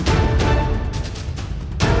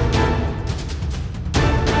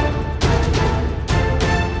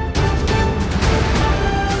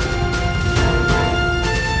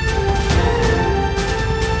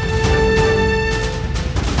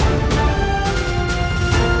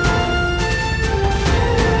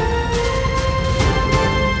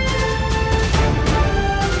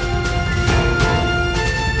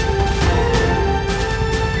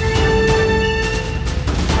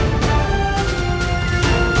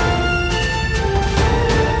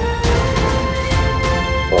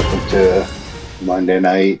to Monday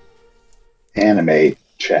Night Anime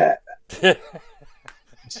Chat. I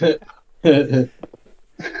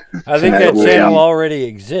think that channel already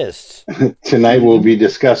exists. Tonight we'll be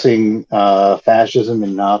discussing fascism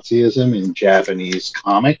and Nazism in Japanese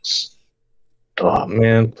comics. Oh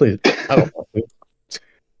man, please! I don't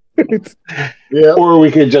Yeah. Or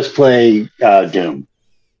we could just play Doom.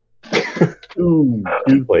 play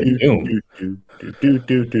Doom.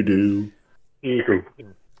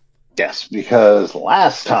 Yes, because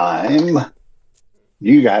last time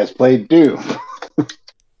you guys played Doom.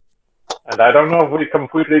 And I don't know if we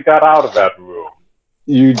completely got out of that room.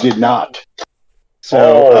 You did not.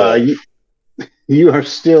 So you are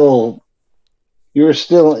still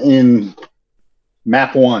in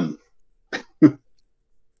map 1. Who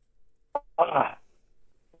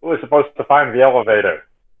was supposed to find the elevator?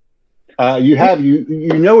 You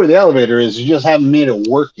know where the elevator is. You just haven't made it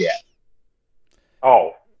work yet.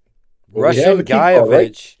 Oh, Russian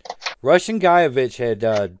Guyevich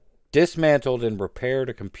had dismantled and repaired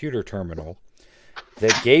a computer terminal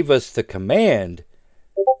that gave us the command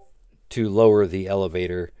to lower the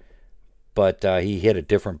elevator, but he hit a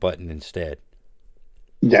different button instead.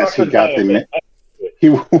 Yes, he got the. He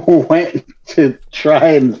went to try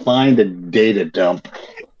and find a data dump.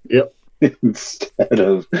 Yep. Instead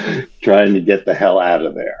of trying to get the hell out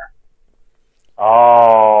of there.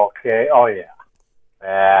 Oh, okay. Oh, yeah.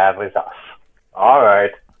 That was us. All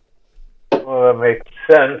right. Well, that makes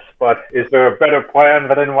sense, but is there a better plan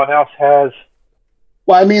that anyone else has?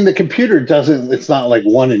 Well, I mean, the computer doesn't, it's not like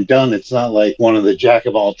one and done. It's not like one of the jack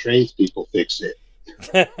of all trades people fixed it.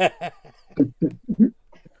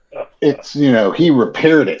 It's, he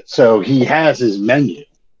repaired it. So he has his menu.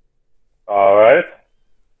 All right.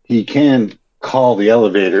 He can call the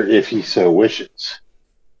elevator if he so wishes.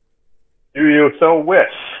 Do you so wish?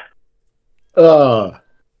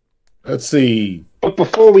 Let's see. But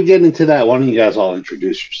before we get into that, why don't you guys all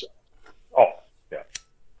introduce yourself? Oh, yeah.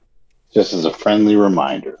 Just as a friendly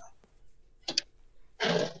reminder.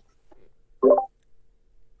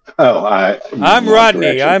 I'm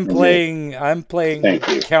Rodney. I'm playing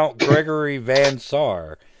Count Gregory Van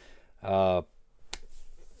Saar,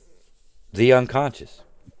 the unconscious.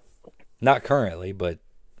 Not currently, but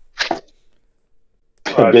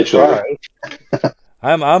habitually.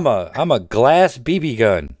 I'm a glass BB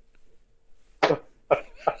gun.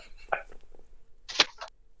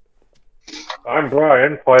 I'm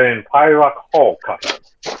Brian, playing Pyrock Hole Cutter,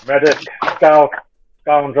 medic, scout,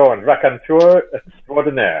 scoundrel, and raconteur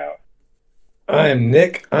extraordinaire. I'm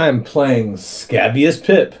Nick. I'm playing Scabious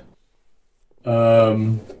Pip.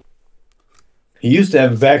 He used to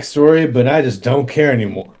have a backstory, but I just don't care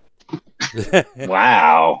anymore.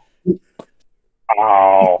 Wow.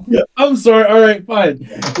 Oh. I'm sorry. All right, fine.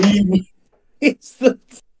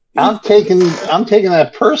 I'm taking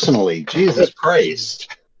that personally. Jesus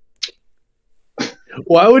Christ.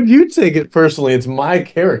 Why would you take it personally? It's my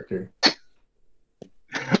character.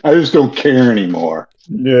 I just don't care anymore.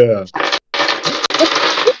 Yeah.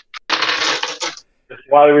 That's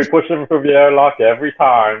why we push him through the airlock every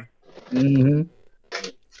time. Mm-hmm.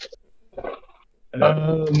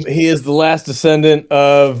 He is the last descendant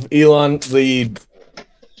of Elon.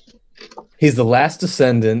 He's the last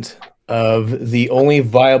descendant of the only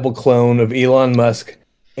viable clone of Elon Musk,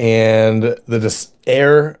 and the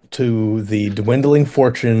heir to the dwindling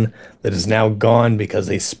fortune that is now gone because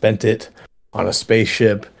they spent it on a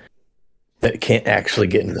spaceship that can't actually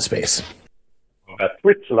get into space. That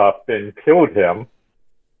Twitchlop thing killed him.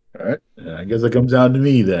 All right. I guess it comes down to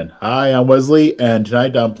me then. Hi, I'm Wesley, and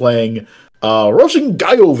tonight I'm playing Russian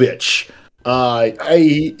Guyevich.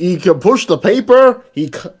 He can push the paper,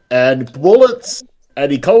 and bullets,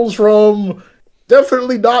 and he comes from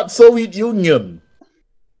definitely not Soviet Union.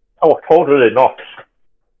 Oh, totally not.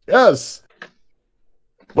 Yes.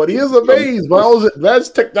 But he is amazed by all this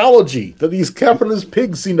advanced technology that these capitalist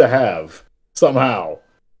pigs seem to have, somehow.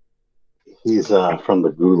 He's from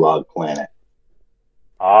the Gulag planet.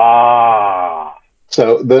 Ah.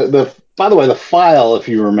 So by the way, the file, if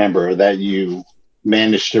you remember, that you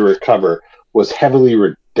managed to recover was heavily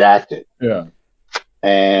redacted. Yeah.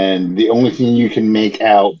 And the only thing you can make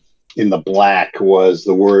out in the black was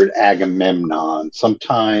the word Agamemnon,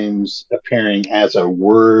 sometimes appearing as a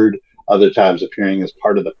word, other times appearing as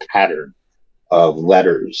part of the pattern of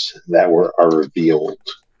letters that are revealed.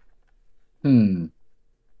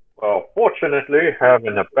 Well, fortunately,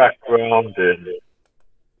 having a background in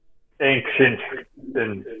ancient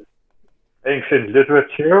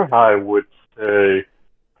literature, I would say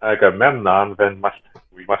Agamemnon. Then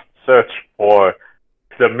we must search for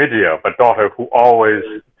Chlamydia, the daughter who always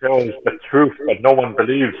tells the truth, but no one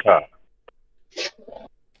believes her.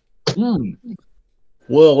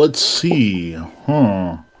 Well, let's see.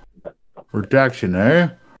 Redaction, eh?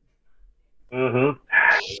 Mm-hmm.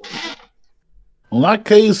 In that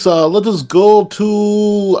case, let us go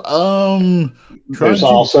to There's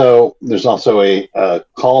also a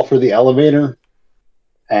call for the elevator,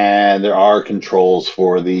 and there are controls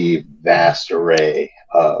for the vast array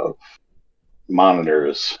of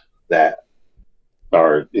monitors that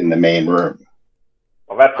are in the main room.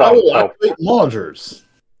 Well, that How sounds will so. activate monitors?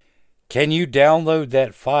 Can you download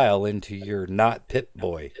that file into your not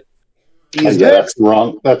Pip-Boy? Is Yeah, that that's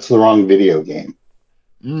wrong. That's the wrong video game.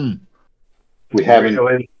 We haven't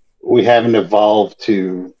Really? evolved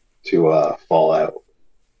to Fallout.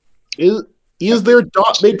 is there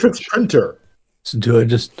dot matrix printer? So do I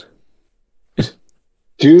just?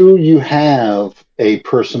 Do you have a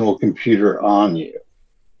personal computer on you?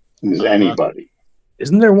 Is anybody?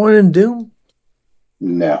 Isn't there one in Doom?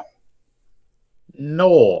 No.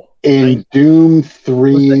 No. In Doom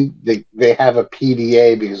 3, they have a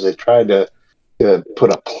PDA because they tried to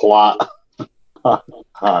put a plot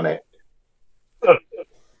on it. That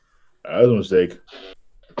was a mistake.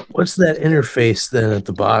 What's that interface then at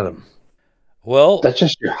the bottom? Well, That's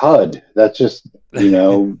just your HUD. That's just,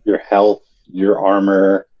 your health, your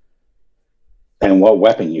armor, and what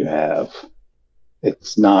weapon you have.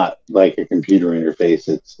 It's not like a computer interface.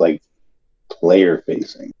 It's like player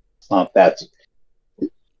facing. It's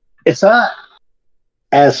not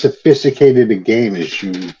as sophisticated a game as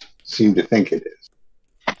you seem to think it is.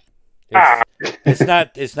 it's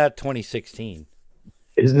not 2016.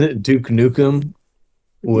 Isn't it Duke Nukem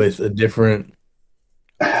with a different?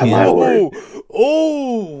 My word.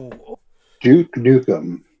 Oh! Duke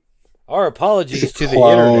Nukem Our is apologies a to the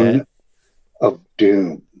clone internet. of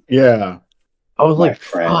Doom. Yeah. I was My like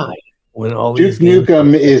friend. 5 when all Duke these games.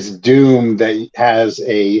 Nukem is Doom that has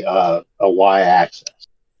a Y-axis.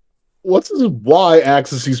 What's this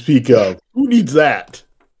Y-axis you speak of? Who needs that?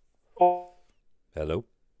 Hello.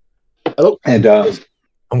 And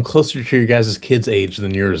I'm closer to your guys' kids' age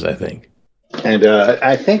than yours, I think.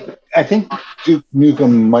 I think Duke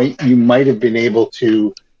Nukem you might have been able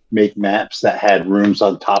to make maps that had rooms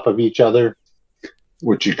on top of each other,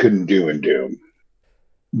 which you couldn't do in Doom.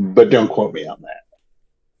 But don't quote me on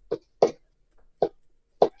that.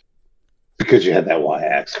 Because you had that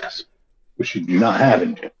Y-axis, which you do not have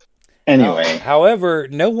in Doom. Anyway. However,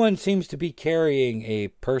 no one seems to be carrying a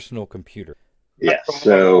personal computer. Yeah,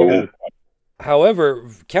 so... However,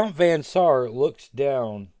 Count Van Sar looks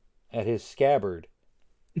down at his scabbard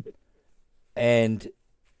and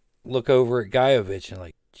look over at Gaiovich and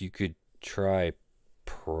like, you could try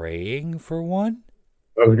praying for one?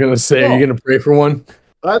 I was going to say, are you going to pray for one?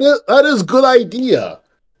 That is a good idea.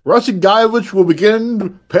 Russian Gaiovich will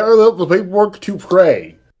begin pairing up the paperwork to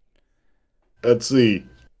pray. Let's see.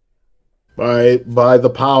 By the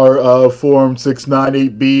power of Form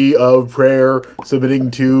 698B of prayer, submitting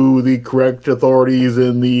to the correct authorities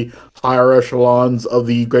in the higher echelons of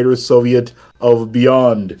the Greater Soviet of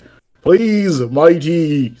Beyond. Please,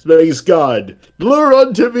 mighty space god, deliver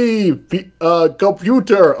unto me a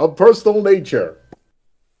computer of personal nature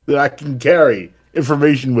that I can carry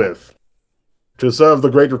information with to serve the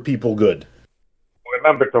greater people good.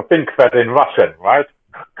 Remember to think that in Russian, right?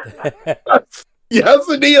 Yes,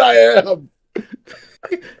 indeed, I am.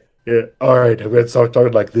 Yeah. All right, I'm gonna start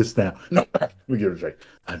talking like this now. No, we give it a try.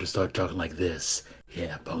 I'm gonna start talking like this.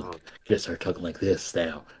 Yeah, both. Gonna start talking like this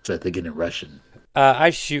now. So I'm thinking in Russian. I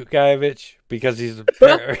shoot Gaiovich because he's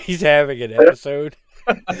having an episode.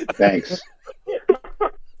 Thanks.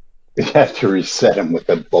 You have to reset him with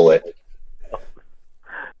a bullet.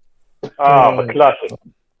 The classic.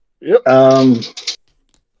 Yep.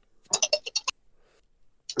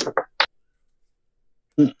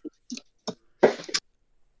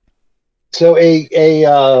 So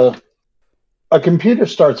a computer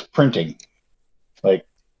starts printing, like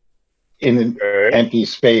in an empty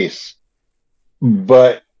space,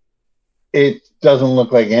 but it doesn't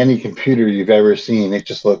look like any computer you've ever seen. It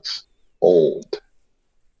just looks old.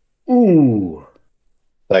 Ooh.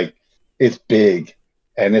 Like it's big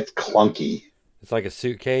and it's clunky. It's like a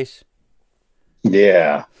suitcase.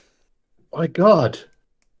 Yeah. My God.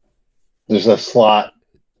 There's a slot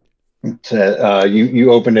to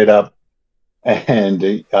you open it up and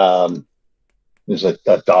there's a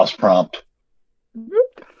DOS prompt.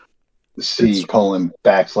 C:\\.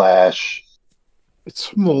 It's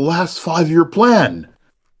from the last 5-year plan.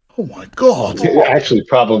 Oh my God. It actually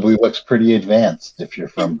probably looks pretty advanced if you're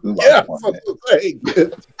from Gulag. Yeah, that's the thing.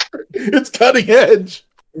 It's cutting edge.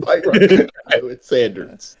 Like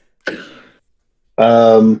Sanders.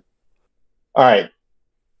 All right.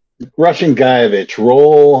 Russian Guyevich,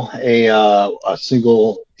 roll a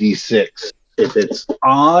single d6. If it's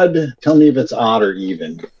odd, tell me if it's odd or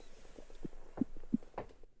even.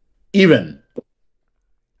 Even.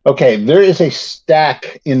 Okay, there is a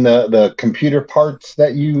stack in the computer parts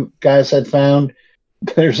that you guys had found.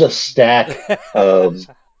 There's a stack of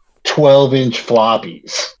 12-inch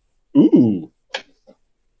floppies. Ooh.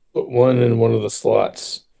 Put one in one of the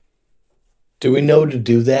slots. Do we know to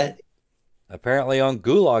do that? Apparently on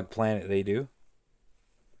Gulag Planet they do.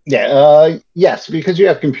 Yeah, yes, because you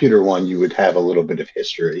have computer one, you would have a little bit of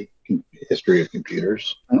history of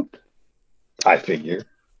computers. I figure.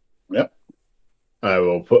 Yep. I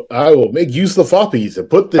will make use of the floppies and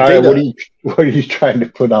put the All data. right, what are you trying to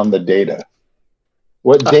put on the data?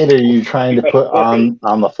 What data are you trying to put on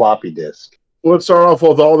the floppy disk? Let's start off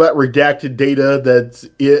with all that redacted data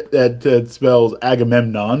that spells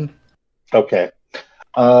Agamemnon. Okay.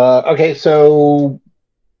 Okay, so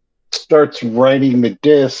starts writing the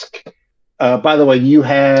disk. By the way, you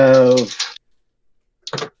have.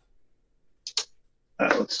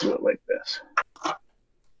 Let's do it like this.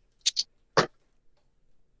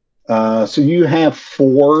 So you have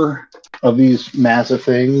 4 of these massive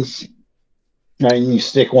things. Right, and you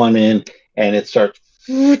stick one in, and it starts.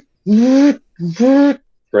 Right, you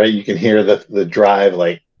can hear the drive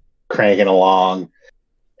like cranking along.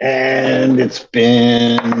 And it's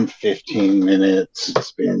been 15 minutes,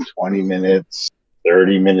 it's been 20 minutes,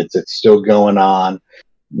 30 minutes, it's still going on.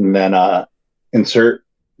 And then insert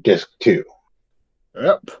disk 2.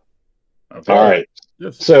 Yep. Okay. All right.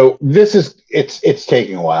 Yes. So this is it's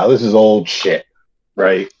taking a while. This is old shit,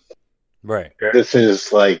 right? Right. This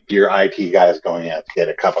is like your IT guy's going out to get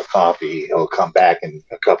a cup of coffee. He'll come back in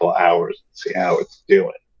a couple of hours and see how it's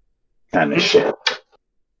doing. Kind of shit.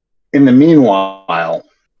 In the meanwhile,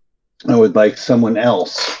 I would like someone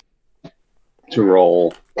else to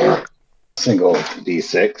roll a single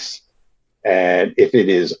d6. And if it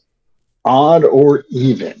is odd or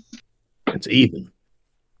even. It's even.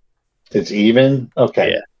 It's even?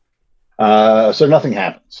 Okay. Yeah. So nothing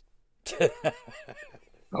happens.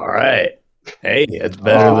 All right. Hey, it's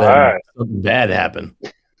better than something bad happened.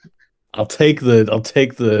 I'll take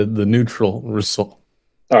the neutral result.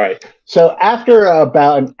 All right. So after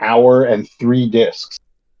about an hour and 3 discs,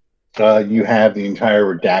 you have the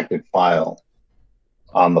entire redacted file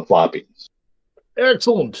on the floppies.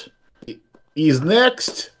 Excellent. He's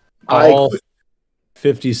next. All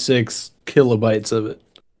 56 kilobytes of it.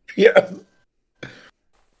 Yeah.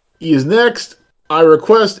 He is next. I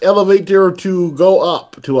request elevator to go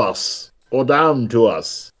up to us or down to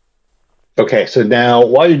us. Okay, so now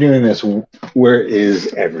while you're doing this, where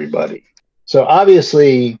is everybody? So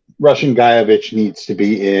obviously, Russian Guyevich needs to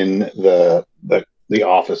be in the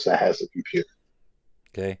office that has the computer.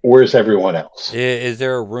 Okay. Where's everyone else? Is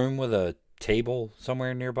there a room with a table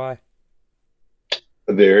somewhere nearby?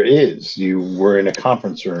 There is. You were in a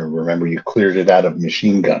conference room. Remember, you cleared it out of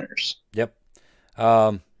machine gunners. Yep.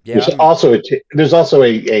 Yeah. There's also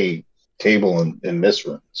a table in this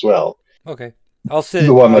room as well. Okay. I'll sit at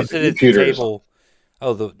the table.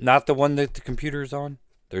 Oh, not the one that the computer's on?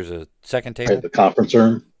 There's a second table? Right, the conference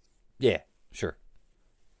room? Yeah, sure.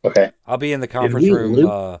 Okay. I'll be in the conference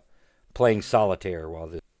room playing solitaire while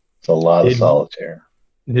this. It's a lot of solitaire.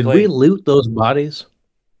 Did we loot those bodies?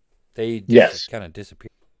 They just kind of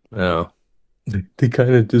disappeared. No. They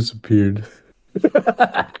kind of disappeared.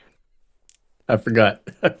 I forgot.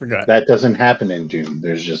 That doesn't happen in Doom.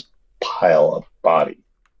 There's just pile of body.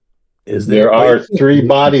 There are 3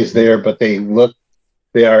 bodies there, but they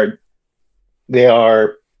are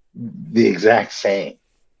the exact same.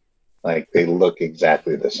 Like they look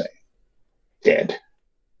exactly the same. Dead.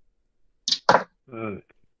 Like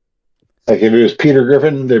if it was Peter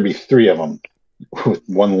Griffin, there'd be 3 of them with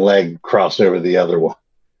one leg crossed over the other one.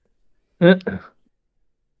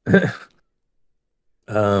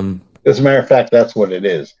 As a matter of fact, that's what it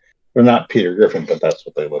is. They're not Peter Griffin, but that's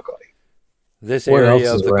what they look like. This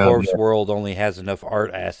area of the corpse world only has enough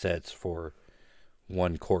art assets for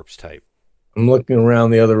one corpse type. I'm looking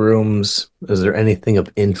around the other rooms. Is there anything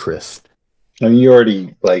of interest? And you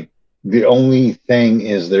already the only thing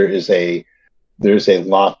is there's a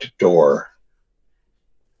locked door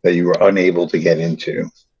that you were unable to get into.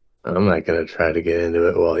 I'm not going to try to get into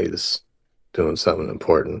it while he's doing something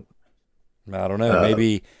important. I don't know.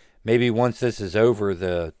 Maybe once this is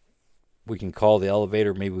over, we can call the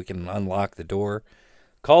elevator. Maybe we can unlock the door.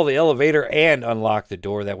 Call the elevator and unlock the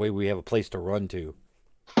door. That way we have a place to run to.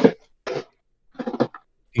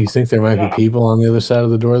 You think there might be people on the other side of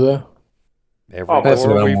the door, though? Every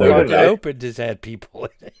door we've fucking opened has had people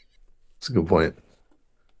in it. That's a good point.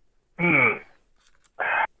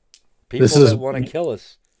 People This is- that want to kill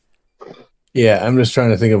us. Yeah, I'm just trying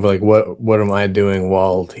to think of like what am I doing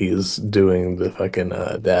while he's doing the fucking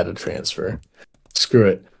data transfer. Screw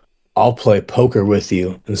it. I'll play poker with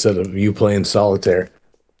you instead of you playing solitaire.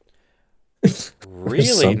 Really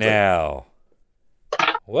Something. now?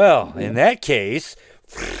 Well, in that case,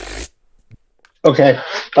 Okay.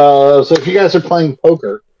 So if you guys are playing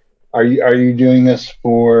poker, are you doing this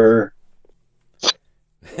for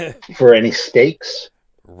any stakes?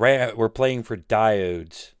 we're playing for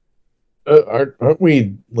diodes. Aren't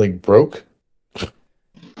we like broke?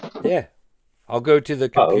 Yeah. I'll go to the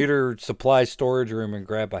computer supply storage room and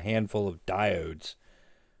grab a handful of diodes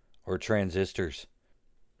or transistors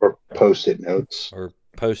Or post-it notes? or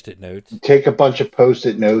post-it notes. Take a bunch of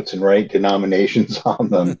post-it notes and write denominations on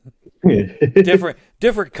them.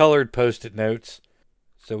 Different colored post-it notes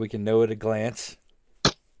so we can know at a glance.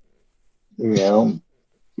 You know,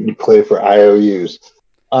 you play for IOUs.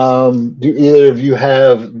 Do either of you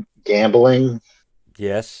have gambling?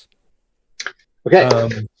 Yes. Okay.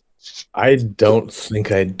 I don't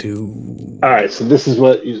think I do. All right. So this is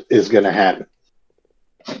what is going to happen.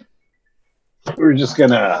 We're just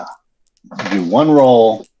going to do one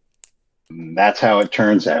roll. And that's how it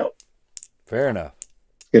turns out. Fair enough.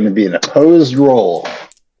 It's going to be an opposed roll.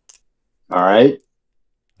 All right.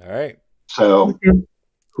 All right. So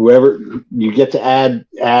whoever you get to add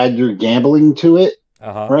your gambling to it,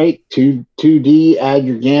 right? 2D, add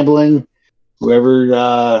your gambling. Whoever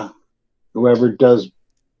does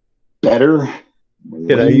better.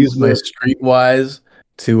 Can I use my streetwise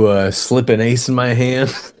to slip an ace in my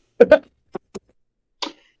hand?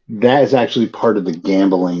 That is actually part of the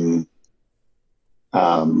gambling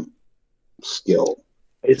skill.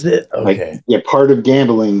 Is it? Okay. Like, yeah, part of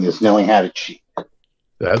gambling is knowing how to cheat.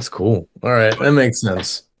 That's cool. All right. That makes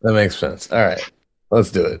sense. All right.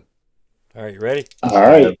 Let's do it. All right, you ready? All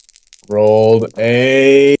right. Rolled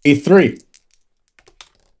a 3.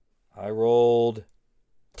 I rolled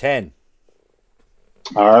 10.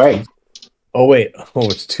 All right. Oh, wait. Oh,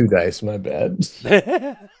 it's 2 dice. My bad.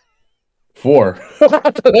 4.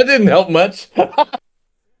 That didn't help much.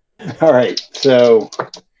 All right. So,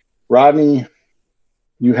 Rodney,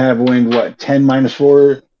 you have won what? 10 minus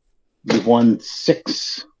 4. You've won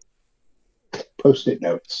 6 post-it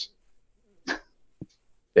notes.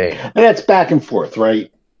 Damn. And that's back and forth,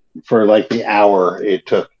 right? For like the hour it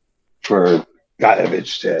took for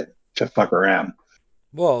Gajovich to fuck around.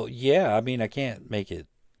 Well, yeah. I mean, I can't make it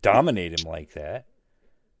dominate him like that.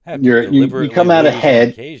 I have to You deliberately come out lose on ahead.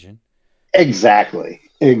 occasion. Exactly.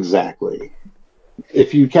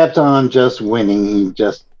 If you kept on just winning, you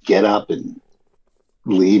just get up and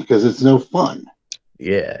leave because it's no fun.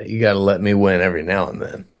 Yeah, you got to let me win every now and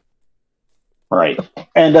then. Right.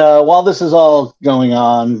 And while this is all going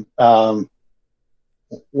on,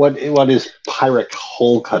 what is Pirate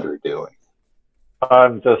Hole Cutter doing?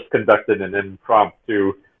 I'm just conducting an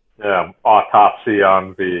impromptu autopsy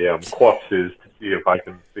on the corpses to see if I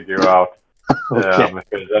can figure out Okay.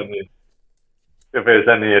 if there's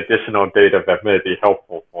any additional data that may be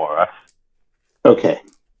helpful for us. Okay.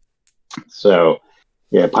 So,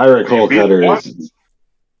 yeah, Pirate Hole Cutter is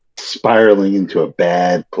spiraling into a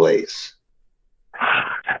bad place.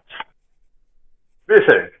 This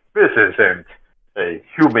isn't a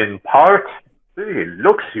human part. It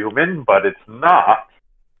looks human, but it's not.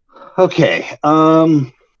 Okay.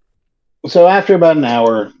 So after about an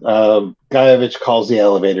hour, Gajovich calls the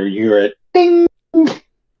elevator. You hear it ding.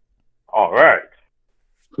 All right.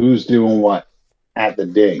 Who's doing what at the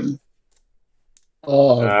ding?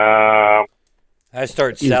 I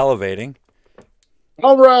start salivating.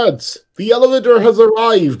 Comrades, the elevator has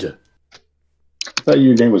arrived. I thought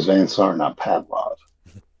your name was Van Sar, not Pavlov.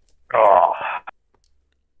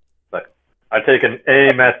 But I take an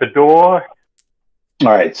aim at the door. All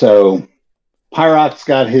right, so Pyroc's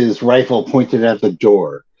got his rifle pointed at the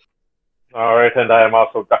door. All right, and I am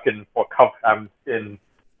also ducking for cover. I'm in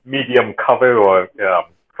medium cover or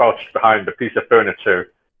crouched behind a piece of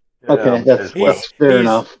furniture. Okay, that's fair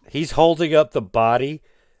enough. He's holding up the body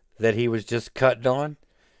that he was just cutting on,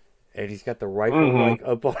 and he's got the rifle like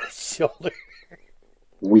up on his shoulder.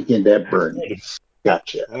 Weekend at Bernie's.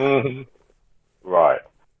 Gotcha. Mm-hmm. Right.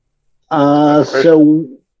 So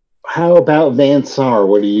how about Van Sar?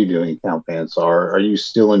 What are you doing, Count Van Sar? Are you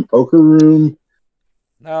still in poker room?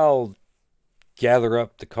 I'll gather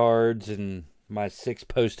up the cards and my 6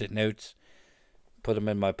 post-it notes, put them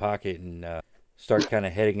in my pocket, and start kind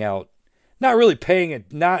of heading out. Not really paying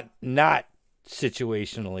it. Not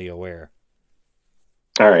situationally aware.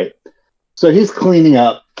 All right. So he's cleaning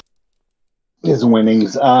up his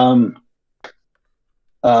winnings.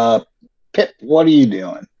 Pip, what are you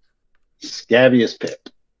doing? Scabious Pip,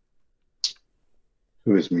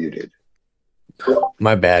 who is muted.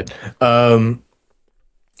 My bad.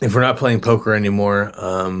 If we're not playing poker anymore,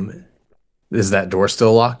 is that door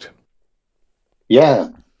still locked? Yeah,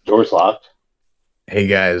 door's locked. Hey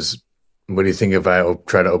guys, what do you think if I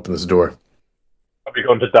try to open this door? Are we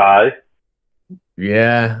going to die?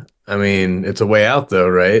 Yeah, I mean, it's a way out though,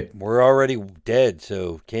 right? We're already dead,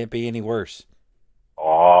 so can't be any worse.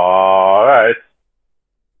 All right.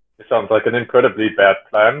 It sounds like an incredibly bad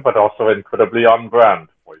plan, but also incredibly on brand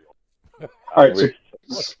for you. All right,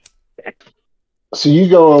 so you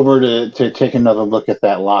go over to take another look at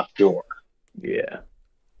that locked door. Yeah.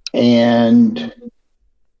 And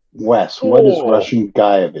Wes, what is Russian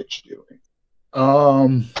Guyevich doing?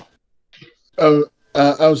 I'm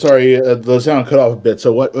sorry, the sound cut off a bit.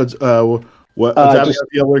 So what's happening at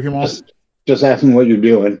the elevator mall? Just asking what you're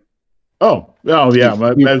doing. Oh yeah.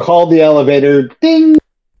 You called the elevator. Ding.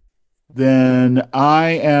 Then I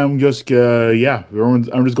am just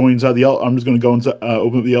I'm just going inside I'm just going to go inside,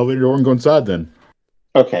 open up the elevator door and go inside. Then.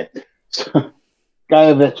 Okay. So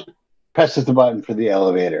Guyevich presses the button for the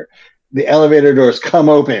elevator. The elevator doors come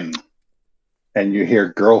open, and you hear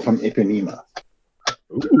 "Girl from Ipanema."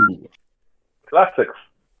 Ooh. Classics.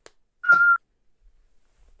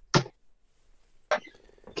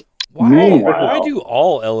 Why do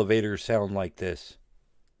all elevators sound like this?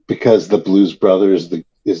 Because The Blues Brothers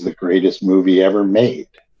is the greatest movie ever made.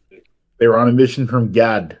 They were on a mission from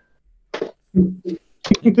God.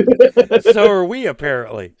 So are we,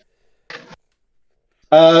 apparently.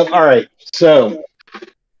 All right. So,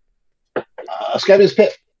 Scabious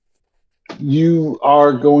Pit, you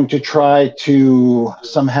are going to try to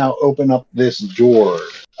somehow open up this door.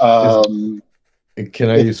 Can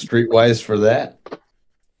I use Streetwise for that?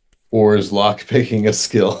 Or is lockpicking a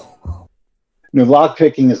skill? No,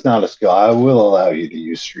 lockpicking is not a skill. I will allow you to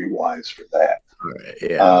use Streetwise for that. All right,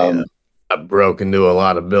 yeah, I broke into a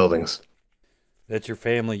lot of buildings. That your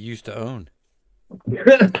family used to own.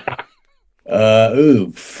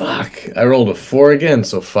 Ooh, fuck. I rolled a 4 again,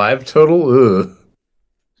 so 5 total? Ooh.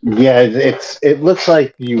 Yeah, it looks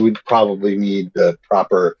like you would probably need the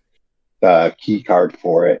proper key card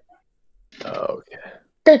for it.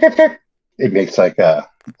 Okay. It makes like a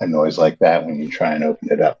noise like that when you try and open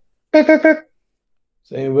it up.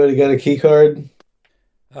 Has anybody got a key card?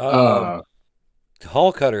 Hall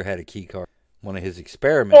Cutter had a key card. One of his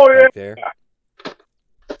experiments back there.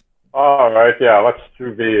 All right, yeah. Let's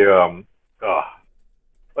do the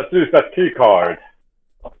let's use that key card.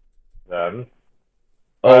 Then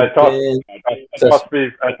I toss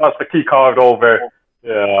the key card over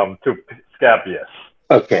to Scabious.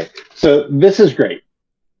 Okay, so this is great.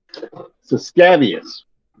 So Scabious,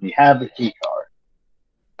 you have the key card.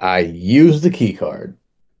 I use the key card.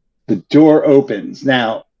 The door opens.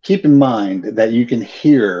 Now, keep in mind that you can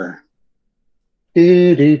hear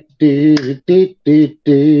playing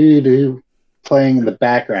in the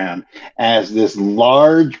background as this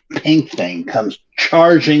large pink thing comes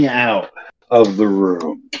charging out of the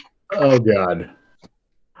room. Oh,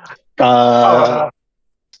 God.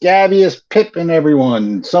 Scabious, Pip, and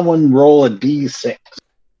everyone. Someone roll a D6.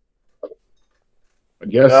 I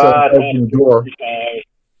guess open the door.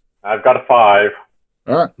 I've got a 5.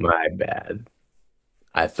 All right. My bad.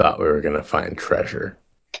 I thought we were going to find treasure.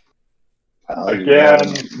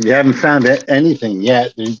 Again. You haven't found anything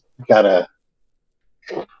yet. You gotta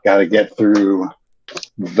get through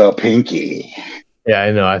the pinky. Yeah,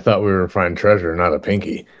 I know. I thought we were finding treasure, not a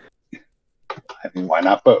pinky. I mean, why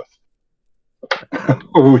not both?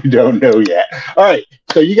 We don't know yet. All right,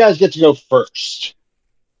 so you guys get to go first.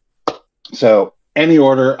 So, any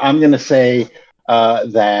order, I'm going to say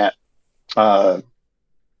that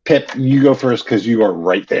Pip, you go first because you are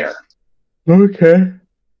right there. Okay.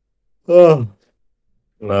 Oh.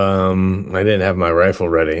 I didn't have my rifle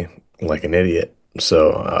ready like an idiot,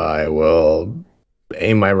 so I will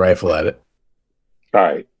aim my rifle at it. All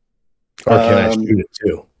right. Or can I shoot it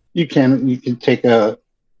too? You can take a...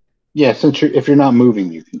 Yeah, if you're not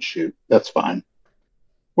moving, you can shoot. That's fine.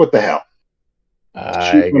 What the hell?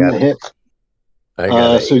 I got it.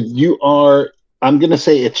 So you are... I'm going to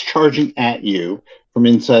say it's charging at you from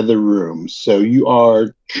inside the room. So you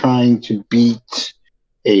are trying to beat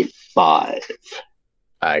a 5.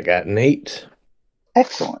 I got an 8.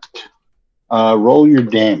 Excellent. Roll your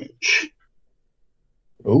damage.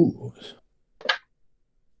 Ooh.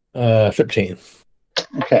 13.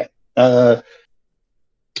 Okay. All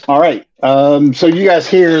right. So you guys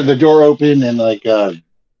hear the door open and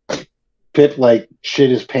Pip shit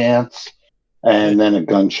his pants and then a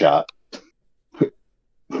gunshot.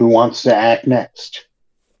 Who wants to act next?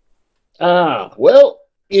 Well,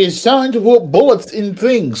 it's time to put bullets in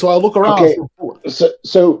things, so I look around Okay. for bullets.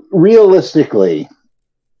 So realistically,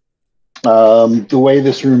 the way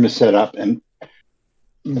this room is set up, and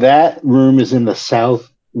that room is in the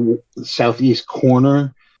southeast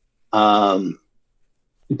corner.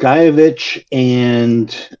 Guyovich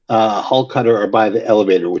and Hull Cutter are by the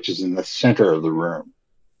elevator, which is in the center of the room,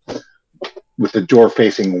 with the door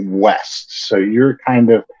facing west. So you're kind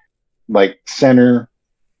of like center,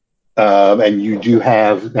 and you do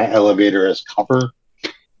have that elevator as cover.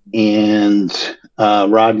 And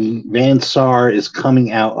Rodney Van Sar is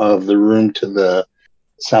coming out of the room to the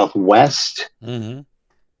southwest,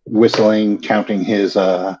 whistling, counting his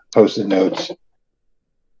post-it notes.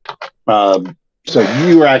 So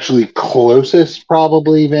you are actually closest,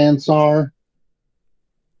 probably, Van Sar.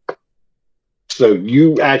 So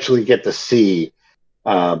you actually get to see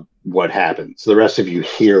what happens. The rest of you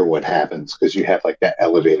hear what happens because you have like that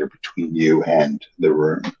elevator between you and the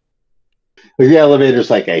room. The elevator's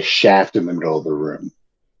like a shaft in the middle of the room.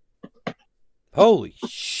 Holy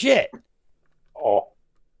shit! Oh.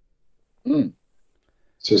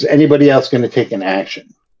 So is anybody else going to take an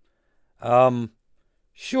action?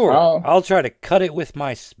 Sure. I'll try to cut it with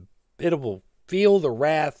my. It will feel the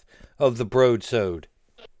wrath of the broadsword.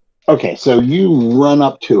 Okay, so you run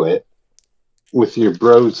up to it with your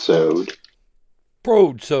broadsword.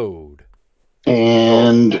 Broadsword.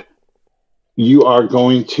 And you are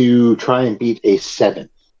going to try and beat a 7.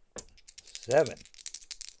 7.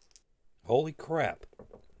 Holy crap.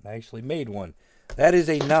 I actually made one. That is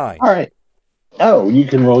a 9. All right. Oh, you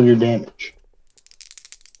can roll your damage,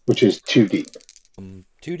 which is 2D.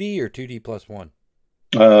 2D or 2D plus 1?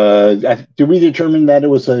 Did we determine that it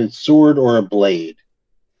was a sword or a blade?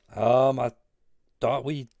 I thought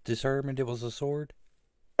we determined it was a sword.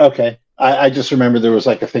 Okay. I just remember there was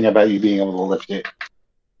like a thing about you being able to lift it.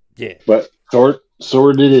 Yeah. But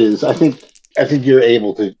sword it is. I think you're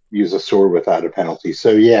able to use a sword without a penalty.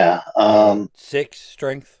 So yeah. 6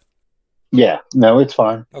 strength. Yeah. No, it's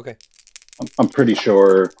fine. Okay. I'm pretty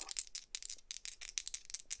sure.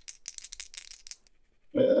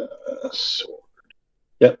 Sword.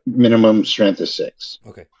 Yep. Minimum strength is 6.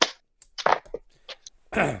 Okay.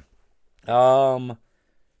 And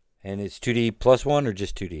it's 2D plus 1 or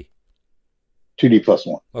just 2D? 2D plus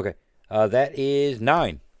 1. Okay. That is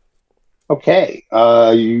 9. Okay.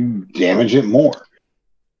 You damage it more.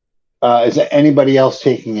 Is there anybody else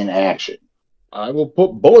taking an action? I will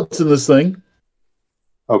put bullets in this thing.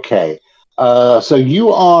 Okay. So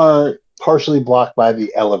you are partially blocked by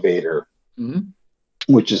the elevator,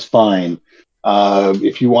 which is fine.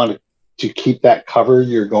 If you want to keep that covered,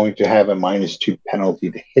 you're going to have a -2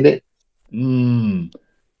 penalty to hit it. And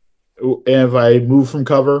if I move from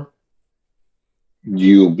cover?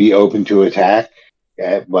 You'll be open to attack,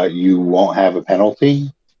 but you won't have a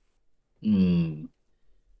penalty.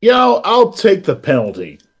 I'll take the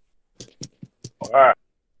penalty. All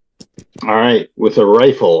right. With a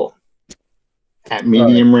rifle at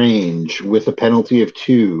medium range with a penalty of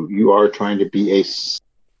 2, you are trying to be a...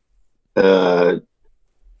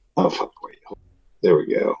 There we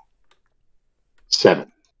go.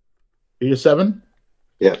 7. Be a 7?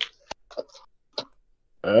 Yeah.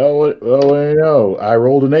 Well, I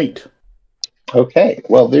rolled an 8. Okay.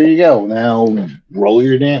 Well, there you go. Now roll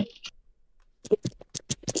your damage.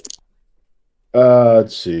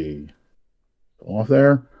 Let's see. Off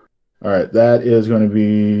there. All right, that is going to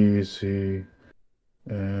be 8,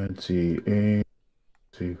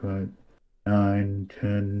 5, 9,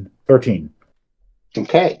 10, 13.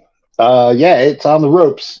 Okay. Yeah, it's on the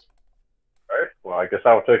ropes. right. Well, I guess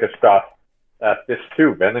I'll take a shot at this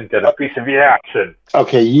too, Ben, and get a piece of the action.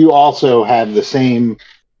 Okay, you also have the same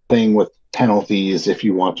thing with penalties if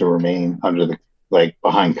you want to remain under the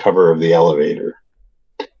behind cover of the elevator.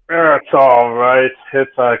 That's all right.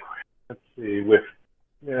 It's like, let's see, with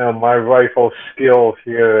my rifle skill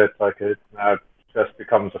here, it's like it now just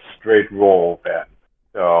becomes a straight roll then.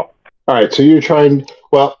 So. All right, so you're trying.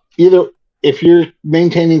 Well, either if you're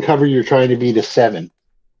maintaining cover, you're trying to beat a 7.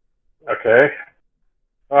 Okay.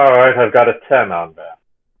 All right, I've got a 10 on that.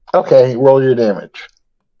 Okay, roll your damage.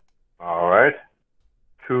 All right.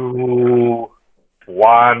 2,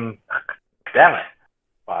 1. Damn it.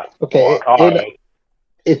 Okay, right.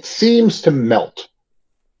 It seems to melt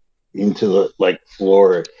into the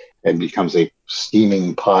floor and becomes a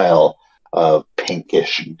steaming pile of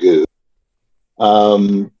pinkish goo.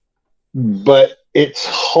 But its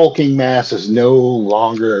hulking mass is no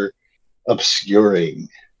longer obscuring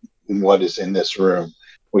what is in this room,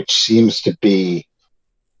 which seems to be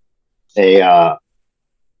the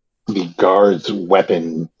guard's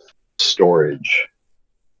weapon storage.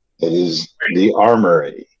 It is the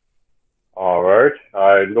armory. All right.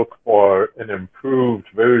 I look for an improved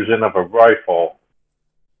version of a rifle.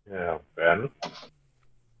 Yeah, Ben.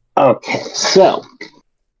 Okay, so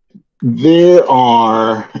there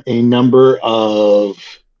are a number of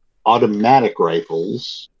automatic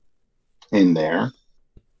rifles in there.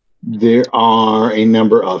 There are a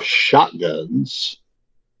number of shotguns,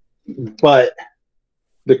 but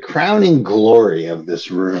the crowning glory of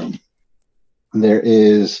this room,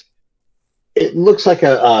 it looks like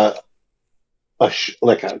a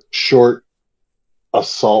short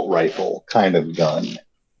assault rifle kind of gun,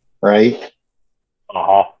 right?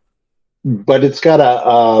 Uh-huh. But it's got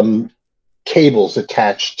cables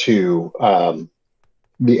attached to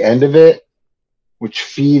the end of it, which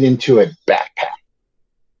feed into a backpack.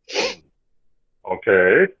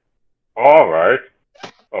 Okay. All right.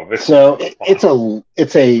 Oh, So it's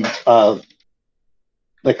a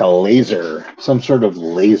like a laser, some sort of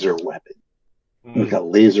laser weapon, like a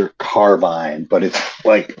laser carbine, but it's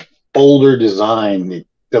like older design. It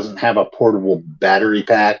doesn't have a portable battery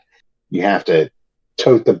pack. You have to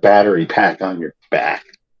tote the battery pack on your back.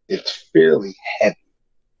 It's fairly heavy.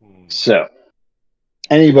 So,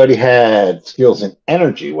 anybody had skills in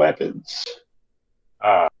energy weapons?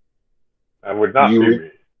 That would not be me.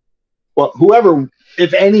 Well,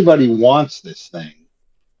 if anybody wants this thing,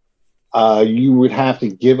 you would have to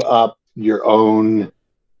give up your own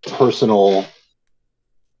personal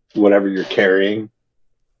whatever you're carrying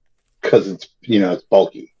because it's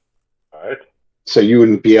bulky. All right. So you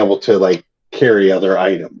wouldn't be able to like carry other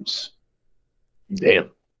items. Damn.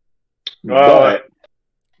 But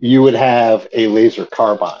you would have a laser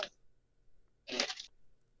carbine.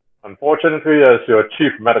 Unfortunately, as your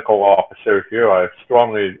chief medical officer here, I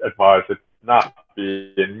strongly advise it not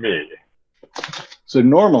be in me. So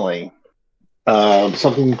normally,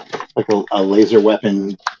 something like a laser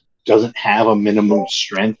weapon doesn't have a minimum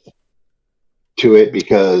strength to it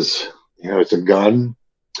because it's a gun.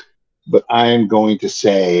 But I'm going to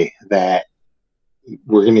say that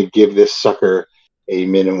we're going to give this sucker a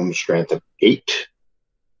minimum strength of 8.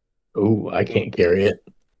 Oh, I can't carry it.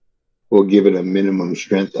 We'll give it a minimum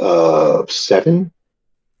strength of 7.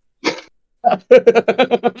 All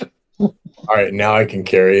right, now I can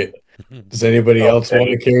carry it. Does anybody else want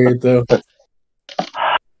to carry it, though?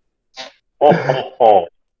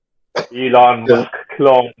 Elon Musk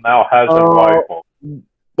clone now has a rifle.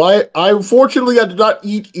 Unfortunately, I did not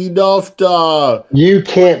eat enough to... You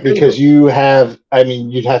can't because you'd have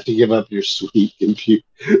to give up your sweet computer,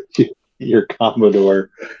 your Commodore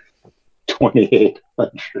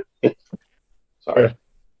 2800. Sorry.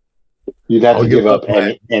 You'd have to give up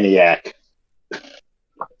ENIAC.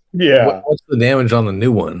 Yeah. What's the damage on the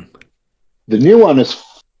new one? The new one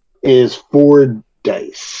is 4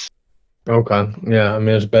 dice. Okay. Yeah, I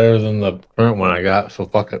mean, it's better than the current one I got, so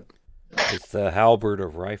fuck it. It's the halberd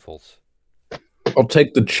of rifles. I'll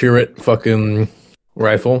take the Chirrut fucking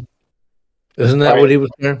rifle. Isn't that what he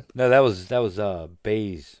was there? No, that was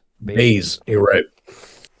Baze. Baze, you're right.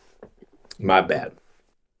 My bad.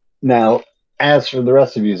 Now, as for the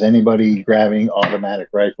rest of you, is anybody grabbing automatic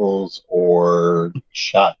rifles or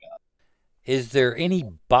shotgun? Is there any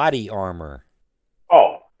body armor?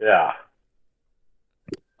 Oh, yeah.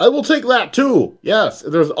 I will take that too. Yes,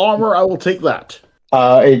 if there's armor, I will take that.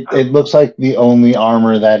 It looks like the only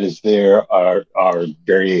armor that is there are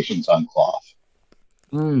variations on cloth.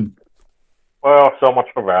 Mm. Well, so much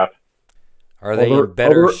for that. Are they in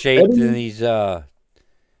better shape than these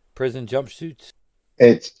prison jumpsuits?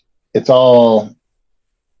 It's all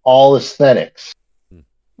aesthetics.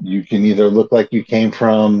 You can either look like you came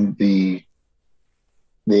from the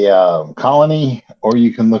colony, or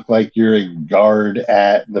you can look like you're a guard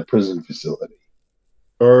at the prison facility.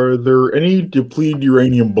 Are there any depleted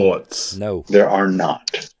uranium bullets? No. There are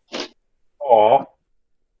not. Oh.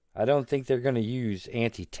 I don't think they're going to use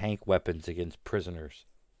anti-tank weapons against prisoners.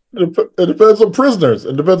 It depends on prisoners.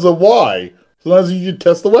 It depends on why. Sometimes you can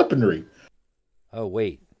test the weaponry. Oh,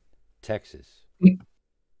 wait. Texas.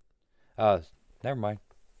 Never mind.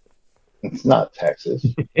 It's not Texas.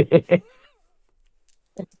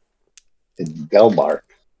 It's Delmark.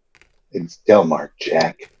 It's Delmark,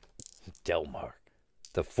 Jack. Delmark.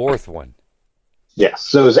 The fourth one. Yes.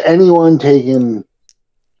 So is anyone taking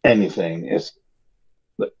anything?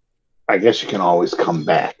 I guess you can always come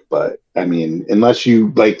back, but I mean, unless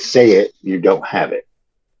you say it, you don't have it.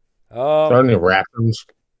 Any rations?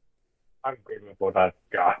 I'm good with what I've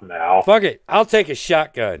got now. Fuck it. I'll take a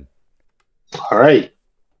shotgun. All right.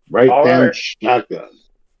 Write down shotgun.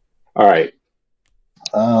 All right.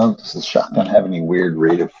 Does the shotgun have any weird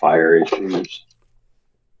rate of fire issues?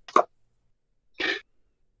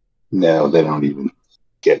 No, they don't even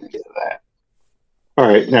get into that. All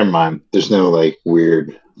right, never mind. There's no like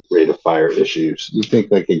weird rate of fire issues. You think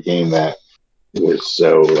like a game that was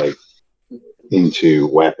so like into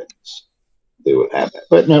weapons, they would have that.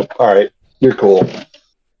 But no, all right, you're cool.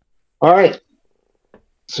 All right.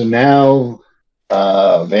 So now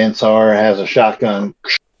Vansar has a shotgun.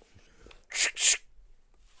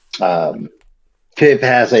 Pip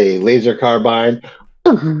has a laser carbine.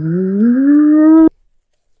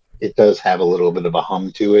 It does have a little bit of a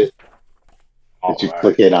hum to it. That you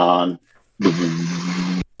click it on.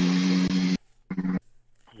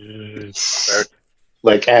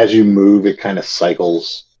 Like as you move, it kind of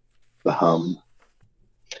cycles the hum.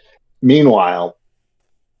 Meanwhile,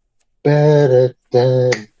 all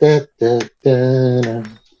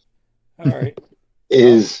right.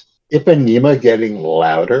 Is Ipanema getting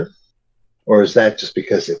louder, or is that just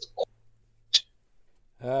because it's?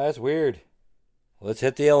 That's weird. Let's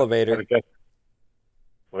hit the elevator.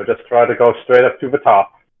 We'll just try to go straight up to the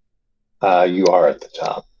top. You are at the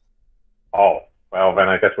top. Oh, well, then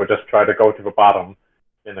I guess we'll just try to go to the bottom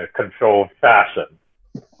in a controlled fashion.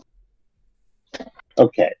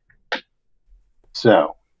 Okay.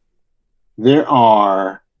 So, there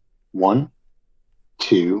are 1,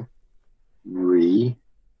 2, 3,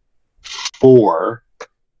 4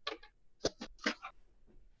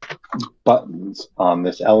 buttons on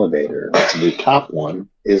this elevator. The top one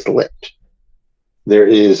is lit. There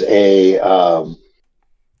is a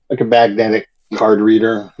like a magnetic card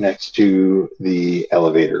reader next to the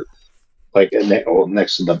elevator, like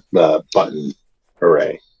next to the button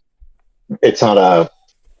array. It's not a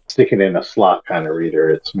stick it in a slot kind of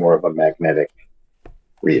reader. It's more of a magnetic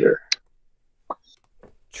reader.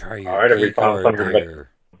 Try your key card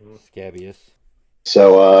there, Scabious.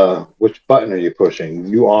 So, which button are you pushing?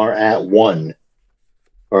 You are at 1.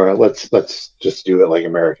 Or let's just do it like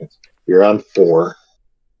Americans. You're on 4,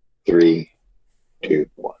 3, 2,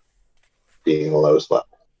 1. Being the lowest level.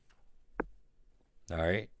 All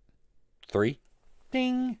right. 3.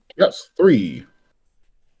 Ding. Yes, 3.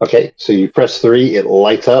 Okay, so you press 3, it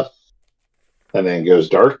lights up, and then it goes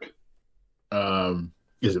dark.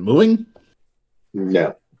 Is it moving?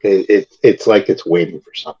 No, it's like it's waiting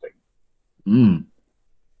for something.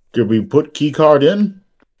 Did we put key card in?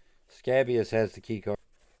 Scabious has the key card.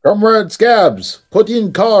 Comrade Scabs, put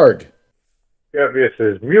in card. Scabious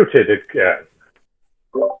is muted again.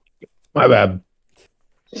 My bad.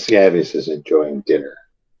 Scabious is enjoying dinner.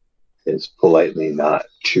 Is politely not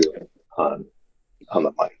chewing on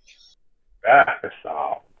the mic. That is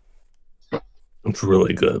all. It's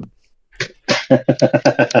really good.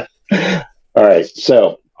 All right,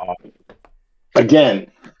 so again,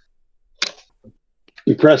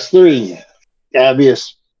 you press 3.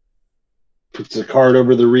 Scabious puts the card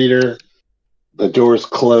over the reader. The doors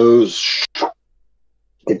close.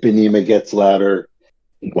 Ipanema gets louder.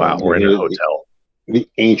 Wow, we're in a hotel. The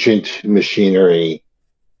ancient machinery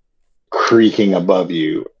creaking above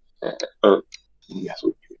you. Or, yes,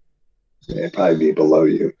 it'd probably be below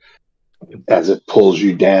you. As it pulls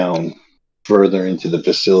you down further into the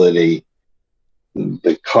facility,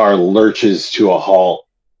 the car lurches to a halt.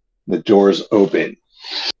 The doors open.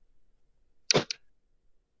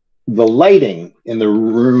 The lighting in the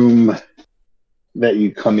room that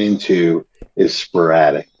you come into is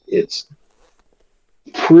sporadic. It's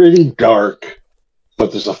pretty dark,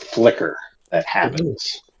 but there's a flicker that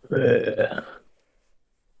happens,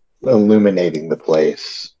 illuminating the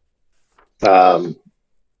place.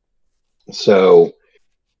 So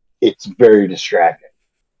it's very distracting,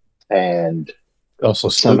 and Also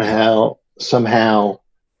somehow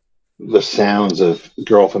the sounds of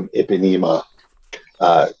Girl from Ipanema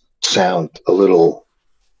sound a little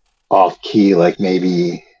off key, like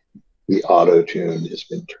maybe the auto tune has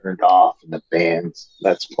been turned off and the band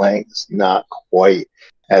that's playing is not quite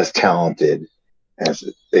as talented as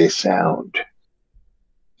they sound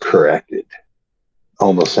corrected.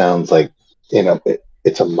 Almost sounds like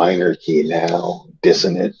it's a minor key now,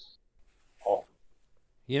 dissonant.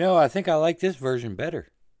 You know, I think I like this version better.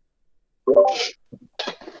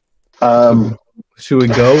 Should we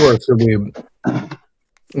go or should we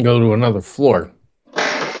go to another floor?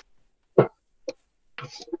 What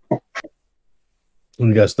are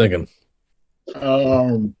you guys thinking?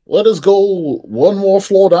 Let us go one more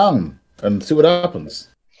floor down and see what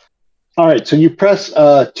happens. All right, so you press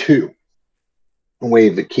 2,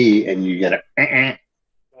 wave the key, and you get a.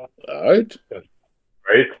 All right.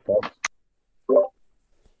 Right?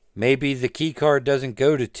 Maybe the key card doesn't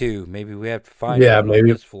go to 2. Maybe we have to find Yeah, it maybe.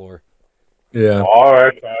 on this floor. Yeah. All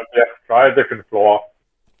right, try a different floor.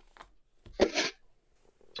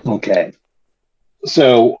 Okay.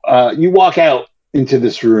 So you walk out into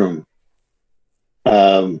this room.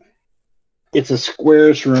 It's a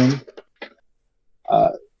squarish room.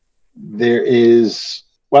 There is,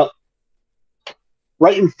 well,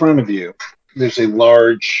 right in front of you, there's a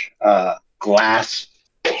large glass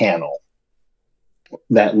panel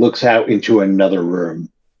that looks out into another room.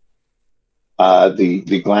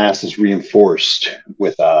 The glass is reinforced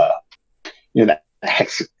with that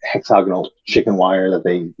hexagonal chicken wire that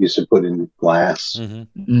they used to put in glass.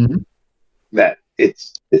 Mm-hmm. Mm-hmm. That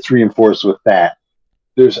it's reinforced with that.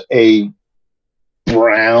 There's a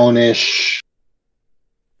brownish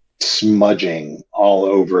smudging all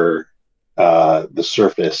over the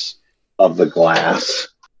surface of the glass,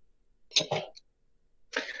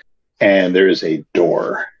 and there is a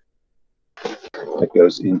door that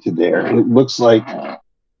goes into there. It looks like that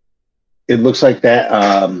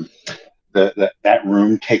that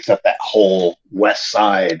room takes up that whole west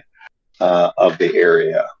side of the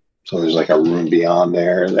area. So there's like a room beyond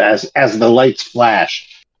there. As the lights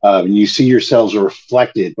flash, you see yourselves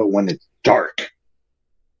reflected, but when it's dark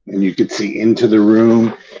and you could see into the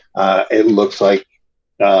room, it looks like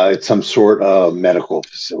it's some sort of medical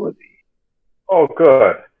facility. Oh,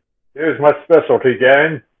 good. Here's my specialty,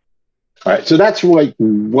 gang. All right, so that's like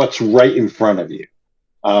what's right in front of you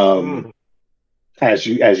as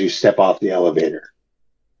you step off the elevator.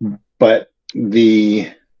 But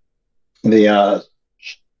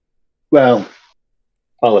well,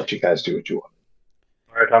 I'll let you guys do what you want.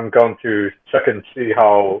 All right, I'm going to check and see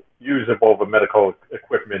how usable the medical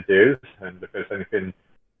equipment is, and if there's anything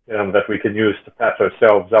that we can use to patch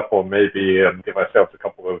ourselves up, or maybe give ourselves a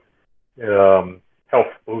couple of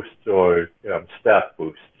health boosts or stat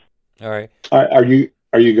boosts. All right. Are you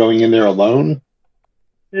going in there alone?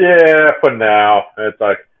 Yeah, for now. It's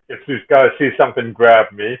like if these guys see something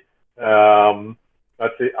grab me,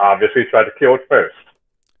 let's see. Obviously, try to kill it first.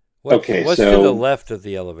 What's to the left of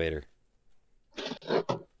the elevator?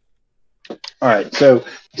 All right, so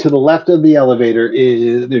to the left of the elevator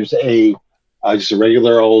there's just a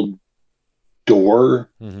regular old door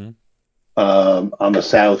on the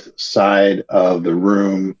south side of the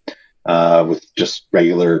room with just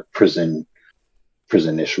regular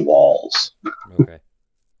prison-ish walls. Okay.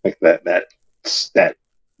 Like that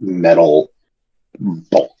metal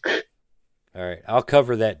bulk. All right, I'll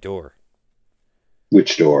cover that door.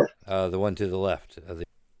 Which door? The one to the left.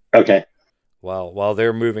 Okay. While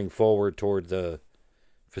they're moving forward toward the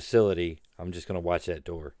facility, I'm just going to watch that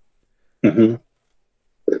door. Mm-hmm.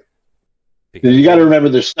 You got to remember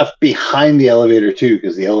there's stuff behind the elevator too,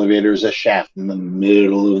 because the elevator is a shaft in the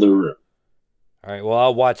middle of the room. All right. Well,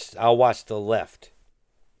 I'll watch the left,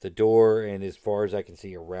 the door, and as far as I can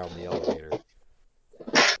see around the elevator.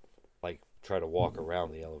 Like try to walk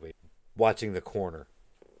around the elevator, watching the corner.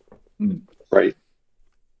 Right.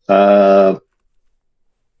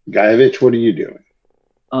 Guyevich, what are you doing?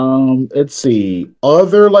 Let's see. Are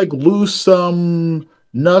there like loose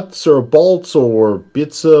nuts or bolts or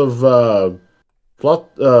bits of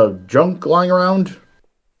junk lying around?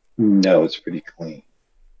 No, it's pretty clean.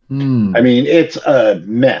 I mean, it's a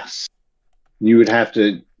mess. You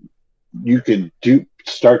could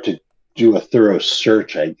start to do a thorough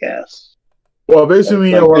search, I guess. Well,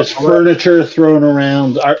 basically, there's furniture thrown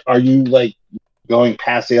around. Are you like going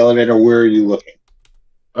past the elevator? Where are you looking?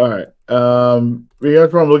 All right. What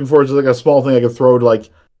I'm looking for is like a small thing I could throw to like,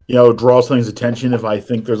 draw something's attention if I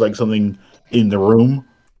think there's like something in the room.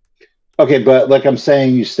 Okay, but like I'm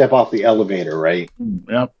saying, you step off the elevator, right?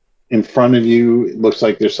 Yep. In front of you, it looks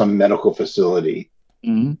like there's some medical facility,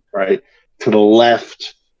 right? To the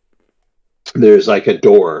left, there's like a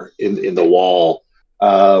door in the wall.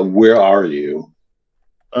 Where are you?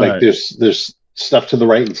 There's stuff to the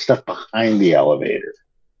right and stuff behind the elevator,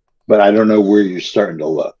 but I don't know where you're starting to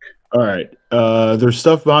look. All right. There's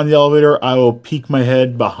stuff behind the elevator. I will peek my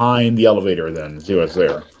head behind the elevator then and see what's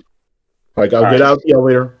there. Like I'll get out the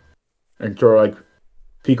elevator and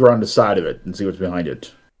peek around the side of it and see what's behind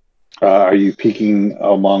it. Are you peeking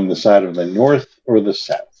along the side of the north or the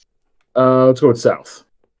south? Let's go with south.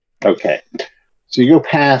 Okay. So you go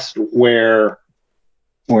past where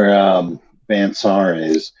Van Sar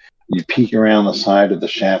is. You peek around the side of the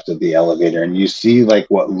shaft of the elevator, and you see like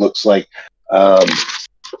what looks like,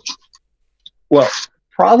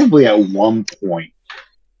 probably at one point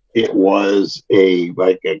it was a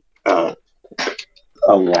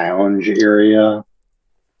lounge area,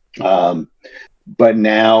 but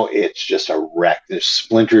now it's just a wreck. There's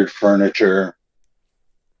splintered furniture.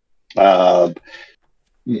 There's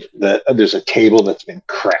a table that's been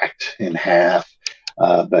cracked in half.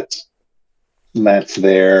 That's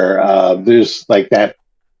there. There's like that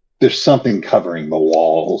there's something covering the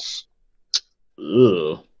walls.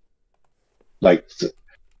 Ugh. Like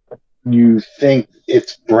you think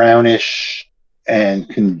it's brownish and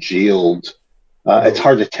congealed. It's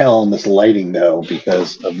hard to tell in this lighting though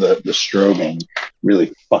because of the strobing.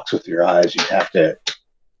 Really fucks with your eyes. You have to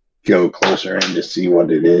go closer in to see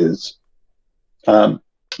what it is.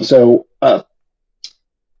 So,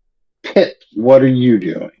 Pip, what are you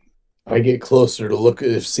doing? I get closer to look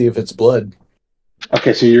at see if it's blood.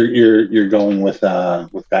 Okay, so you're going with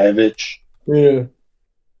Guyevich. Yeah.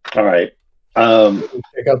 All right.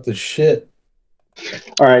 Check out the shit.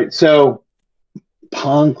 All right. So,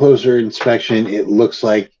 upon closer inspection, it looks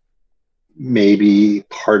like maybe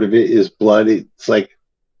part of it is blood. It's like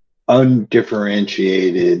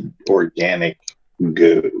undifferentiated organic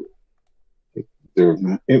goo.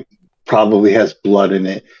 It probably has blood in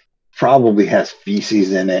it. Probably has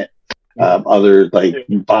feces in it. Other like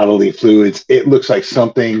bodily fluids. It looks like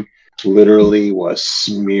something literally was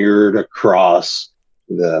smeared across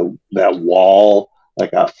that wall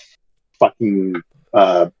like a fucking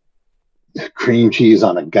cream cheese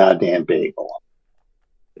on a goddamn bagel.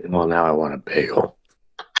 Well, now I want a bagel.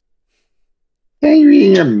 Yeah, you're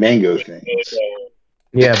eating your mango things.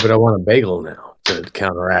 Yeah, but I want a bagel now to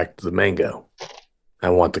counteract the mango. I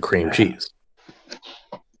want the cream cheese.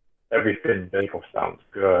 Everything bagel sounds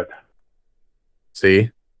good.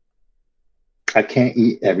 See? I can't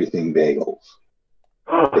eat everything bagels.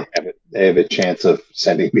 They have a chance of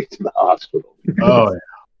sending me to the hospital. Oh,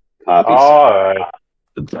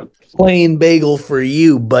 Plain bagel for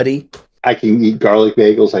you, buddy. I can eat garlic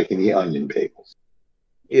bagels. I can eat onion bagels.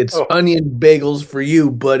 It's onion bagels for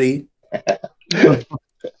you, buddy. All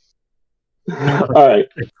right.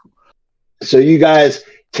 So you guys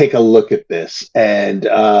take a look at this, and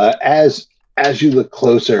as you look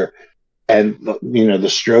closer, and you know the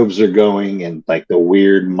strobes are going, and like the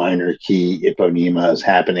weird minor key hyponema is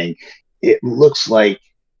happening. It looks like,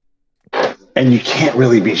 and you can't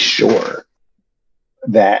really be sure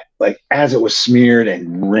that, like, as it was smeared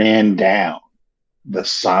and ran down the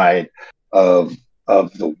side of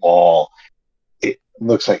the wall, it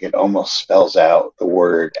looks like it almost spells out the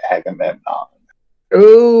word Agamemnon.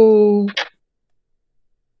 Oh,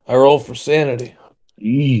 I roll for sanity.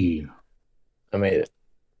 yeah. I made it.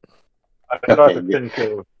 I started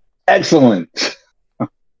thinking. Excellent.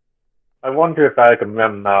 I wonder if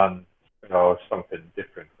Agamemnon, something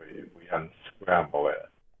different for you. We unscramble it.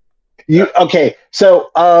 Okay?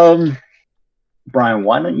 So, Brian,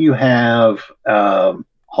 why don't you have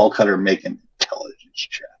Hullcutter make an intelligence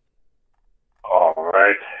check? All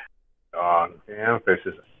right. This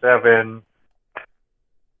is a 7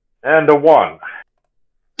 and a 1.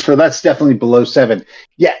 So that's definitely below 7.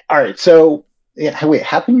 Yeah. All right. So, wait.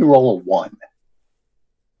 How can you roll a 1?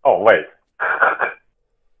 Oh wait.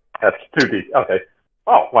 That's 2D. Okay.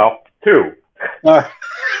 Oh well, 2.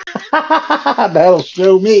 That'll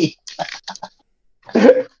show me.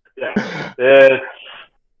 It's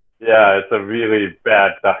a really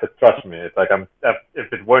bad. Trust me. It's like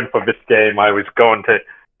if it weren't for this game, I was going to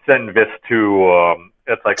send this to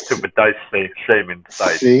the dice shaming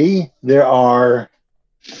site. See, there are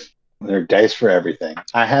dice for everything.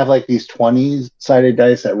 I have like these 20-sided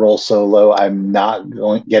dice that roll so low. I'm not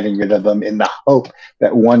getting rid of them in the hope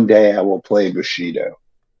that one day I will play Bushido.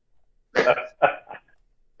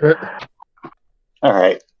 All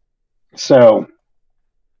right. So,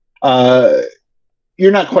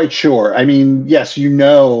 you're not quite sure. I mean, yes,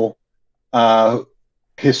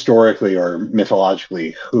 historically or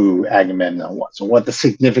mythologically who Agamemnon was and what the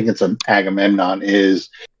significance of Agamemnon is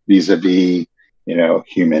vis-a-vis,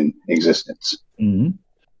 human existence.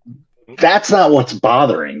 Mm-hmm. That's not what's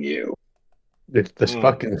bothering you. It's this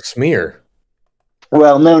fucking smear.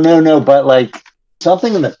 Well, no, but like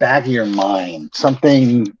something in the back of your mind,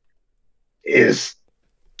 something is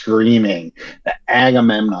screaming that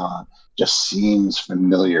Agamemnon just seems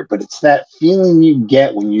familiar, but it's that feeling you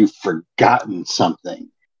get when you've forgotten something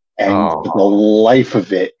and for the life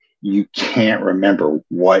of it, you can't remember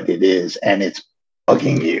what it is, and it's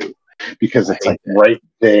bugging you because it's like right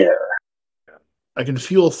there. I can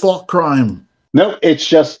feel a thought crime. No, it's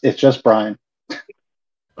just Brian.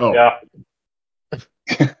 Oh. Yeah.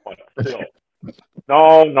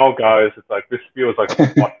 No, guys. It's like this feels like a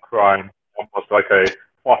plot crime, almost like a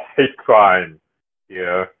plot hate crime.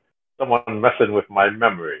 Yeah, someone messing with my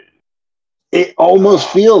memory. It almost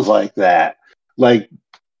feels like that. Like,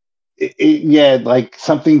 like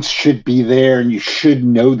something should be there, and you should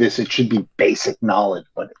know this. It should be basic knowledge,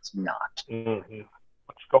 but it's not. Mm-hmm.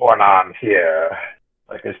 What's going on here?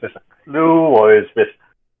 Like, is this a clue or is this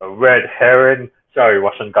a red herring? Sorry,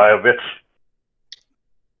 Russian Guyovich.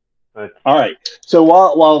 All right. So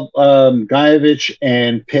while Guyevich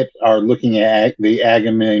and Pip are looking at the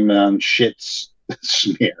Agamemnon shits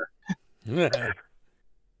smear.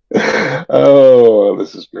 Oh,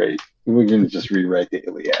 this is great. We're going to just rewrite the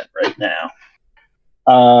Iliad right now.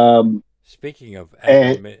 Speaking of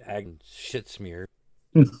shit smear.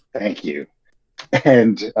 Thank you.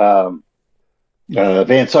 And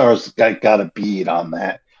Van Sar's got a bead on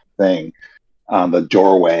that thing, on the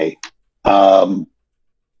doorway.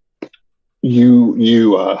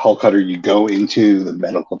 You Hulk Hunter, you go into the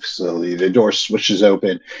medical facility. The door swishes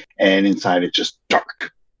open, and inside it's just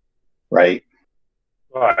dark, right?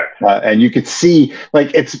 Right. And you could see,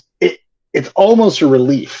 like, it's almost a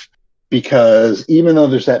relief, because even though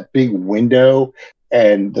there's that big window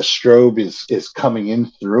and the strobe is coming in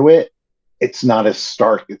through it, it's not as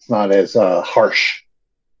stark, it's not as harsh.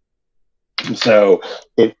 So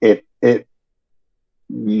it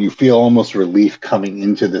you feel almost relief coming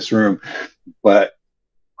into this room, but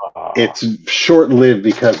it's short-lived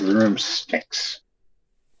because the room stinks.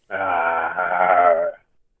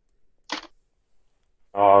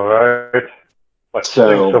 All right. But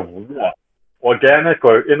So, of what? Organic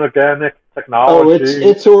or inorganic technology?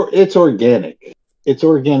 it's organic. It's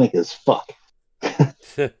organic as fuck.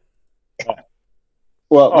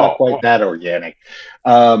 Well, not quite that organic.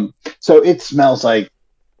 So it smells like.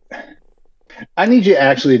 I need you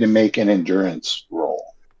actually to make an endurance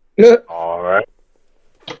roll. All right.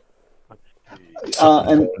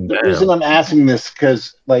 And the reason I'm asking this,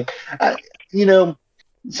 because, like,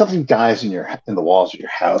 something dies in the walls of your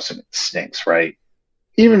house and it stinks, right?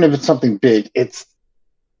 Even if it's something big, it's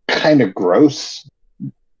kind of gross.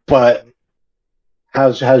 But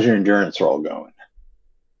how's your endurance roll going?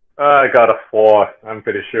 I got a 4. I'm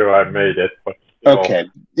pretty sure I made it. But okay,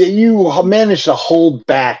 you managed to hold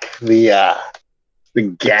back the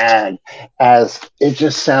gag, as it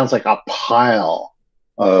just sounds like a pile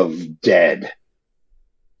of dead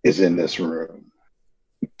is in this room,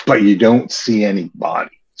 but you don't see any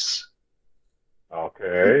bodies.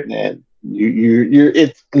 Okay. And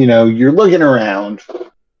you're looking around,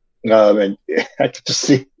 and I can just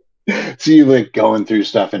see you, like, going through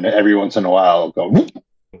stuff, and every once in a while go whoop,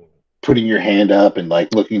 putting your hand up and,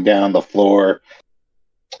 like, looking down the floor.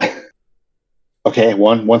 Okay,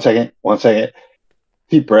 one second.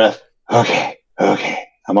 Deep breath. Okay,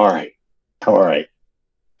 I'm all right.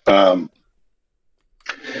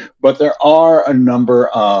 But there are a number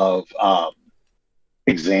of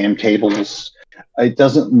exam tables. It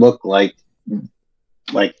doesn't look like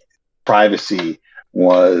privacy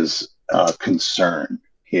was a concern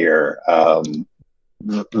here.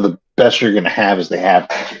 The best you're going to have is they have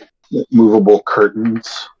movable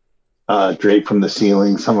curtains draped from the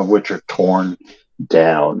ceiling, some of which are torn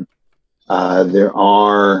down. There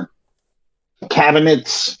are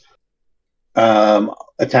cabinets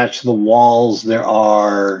attached to the walls. There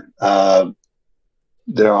are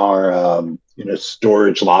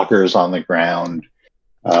storage lockers on the ground.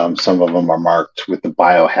 Some of them are marked with the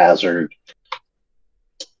biohazard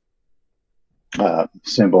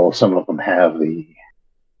symbol. Some of them have the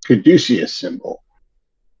caduceus symbol.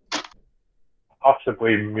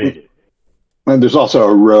 Possibly me. And there's also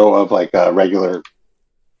a row of, like, regular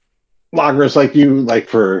lockers, like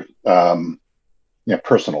for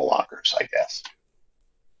personal lockers, I guess.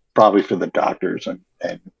 Probably for the doctors and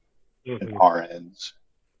RNs,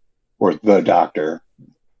 or the doctor.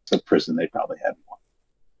 It's a prison, they probably had one.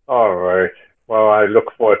 All right. Well, I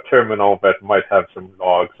look for a terminal that might have some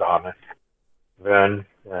logs on it. Then,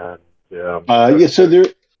 so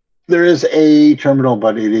there is a terminal,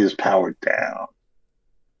 but it is powered down.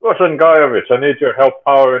 Listen, Guyevich, I need your help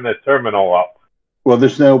powering the terminal up. Well,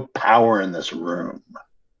 there's no power in this room.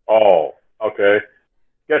 Oh, okay.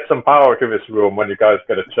 Get some power to this room when you guys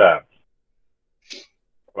get a chance.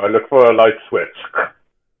 I look for a light switch.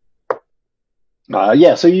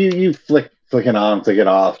 So you flick it on, flick it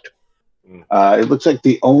off. It looks like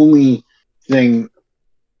the only thing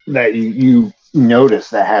that you notice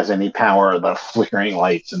that has any power are the flickering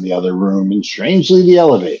lights in the other room, and strangely, the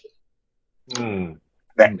elevator.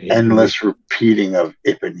 That endless repeating of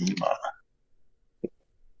Ipanema.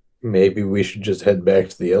 Maybe we should just head back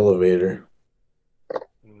to the elevator.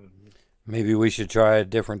 Maybe we should try a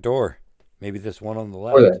different door. Maybe this one on the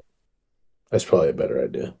left. That's probably a better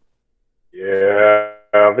idea. Yeah,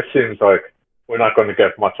 this seems like we're not going to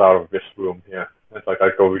get much out of this room here. It's like I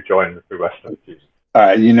go rejoin the rest of the team. All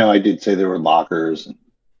right, I did say there were lockers and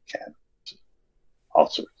cabinets, all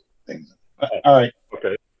sorts of things. All right.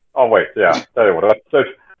 Okay. Oh, wait, yeah. Tell you what,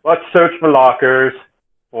 let's search for lockers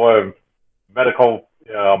or medical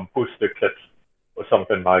booster kits or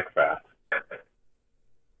something like that.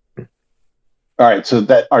 All right. So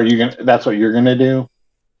that's what you're gonna do?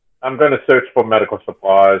 I'm going to search for medical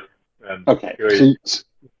supplies and Okay.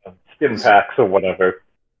 skin packs or whatever.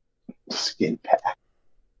 Skin pack.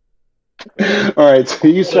 All right. So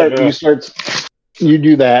you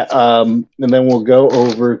do that, and then we'll go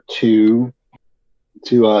over to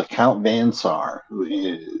Count Vansar, who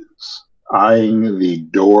is eyeing the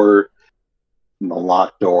door, the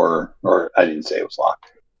locked door, or I didn't say it was locked.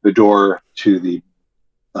 The door to the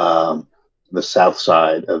south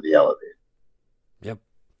side of the elevator. Yep.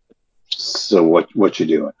 So what you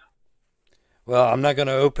doing? Well, I'm not going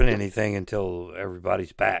to open anything until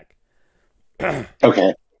everybody's back.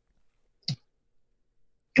 Okay.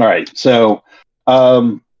 All right. So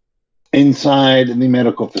inside the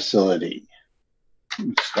medical facility,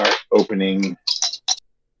 start opening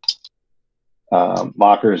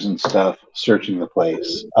lockers and stuff, searching the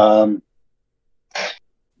place.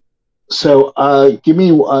 So give me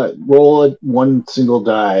roll one single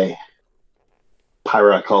die,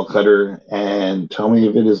 Pyrock Call Cutter, and tell me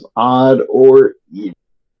if it is odd or even.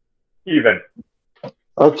 Even.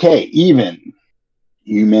 Okay, even.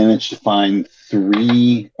 You managed to find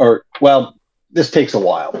 3, or well, this takes a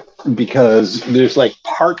while because there's like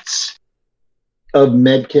parts of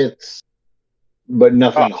medkits, but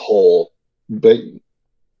nothing whole. But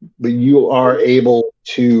you are able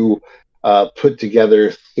to put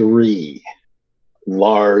together 3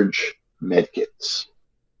 large medkits.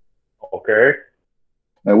 Okay.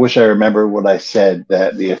 I wish I remember what I said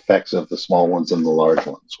that the effects of the small ones and the large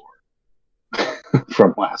ones were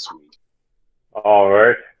from last week. All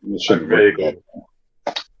right.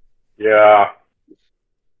 Yeah.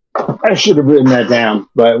 I should have written that down,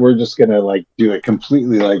 but we're just gonna do it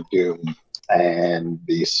completely like Doom, and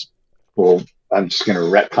I'm just gonna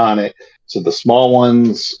retcon it. So the small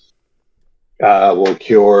ones will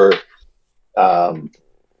cure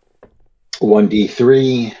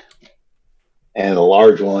 1d3, and the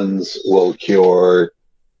large ones will cure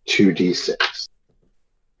 2d6.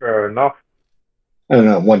 Fair enough. I don't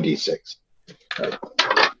know, 1d6.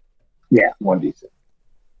 Yeah, 1d6.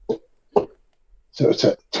 So it's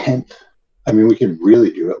a 10th. I mean, we can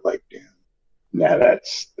really do it like Doom. Nah,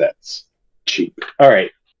 that's cheap. All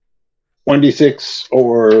right. 1d6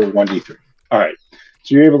 or 1d3. All right.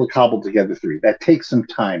 So you're able to cobble together 3. That takes some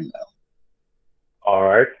time, though. All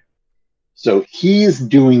right. So he's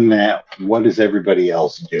doing that. What is everybody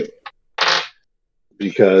else doing?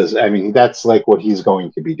 Because, I mean, that's like what he's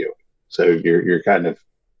going to be doing. So you're kind of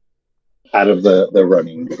out of the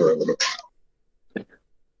running for a little while.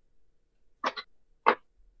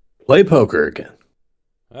 Play poker again.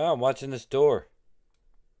 Oh, I'm watching this door.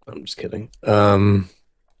 I'm just kidding. I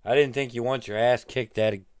didn't think you want your ass kicked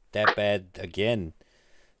that bad again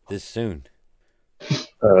this soon.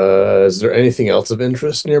 Is there anything else of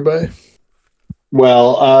interest nearby?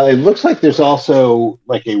 Well, it looks like there's also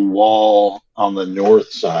like a wall on the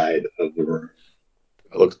north side of the room.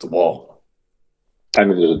 I look at the wall. I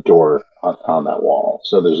mean, there's a door on that wall.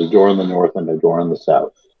 So there's a door on the north and a door on the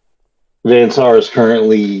south. Vansar is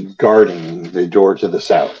currently guarding the door to the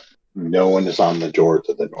south. No one is on the door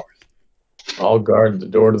to the north. I'll guard the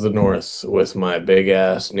door to the north with my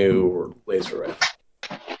big-ass new laser rifle.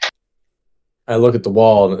 I look at the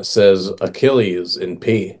wall and it says Achilles in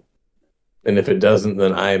P. And if it doesn't,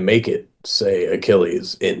 then I make it say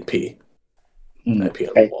Achilles in P. And I pee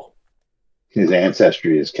on the wall. His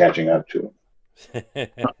ancestry is catching up to him.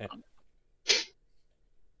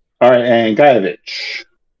 All right, and Gaievich.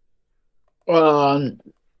 Well,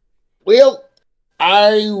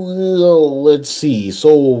 I will. Let's see.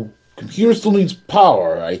 So, computer still needs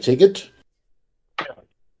power. I take it.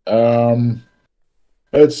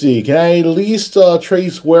 Let's see. Can I at least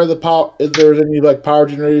trace where the power? If there's any power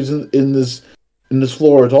generators in this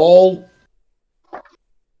floor at all,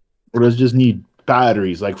 or does it just need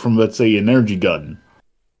batteries, like from, let's say, an energy gun?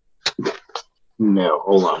 No,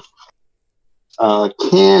 hold on.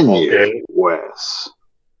 Can you, Wes?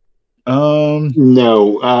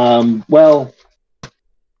 No. Well,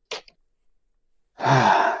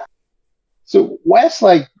 so Wes,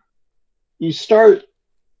 you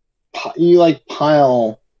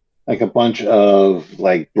pile a bunch of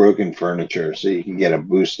broken furniture so you can get a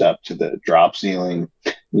boost up to the drop ceiling.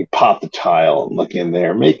 You pop the tile and look in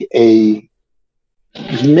there. Make a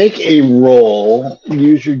roll.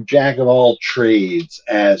 Use your jack of all trades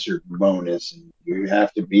as your bonus, and you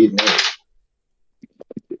have to beat me.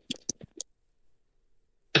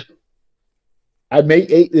 I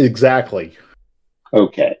made 8 exactly.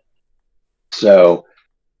 Okay. So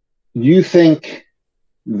you think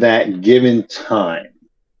that given time,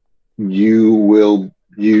 you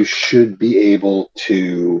should be able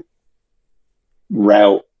to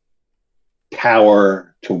route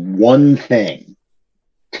power to one thing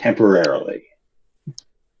temporarily.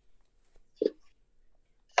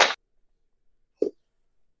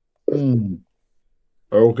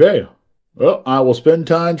 Okay. Well, I will spend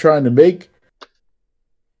time trying to make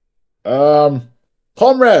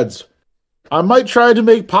comrades. I might try to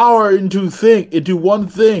make power into one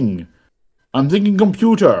thing. I'm thinking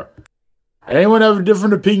computer. Anyone have a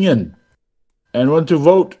different opinion and want to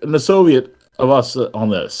vote in the Soviet of us on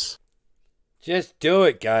this? Just do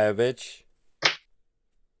it, Guyevich.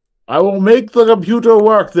 I will make the computer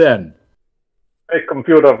work then. Make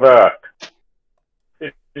computer work.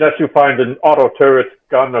 Unless you find an auto turret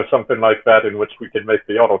gun or something like that in which we can make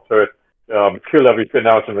the auto turret kill everything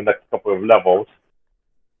else in the next couple of levels.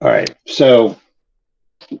 All right, so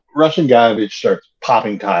Russian Guyevich starts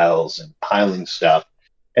popping tiles and piling stuff,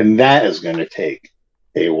 and that is going to take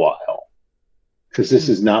a while because this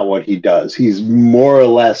is not what he does. He's more or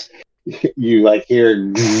less, you like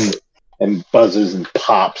hear and buzzes and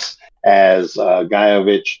pops as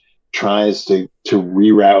Guyevich tries to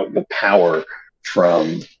reroute the power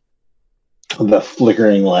from the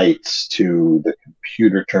flickering lights to the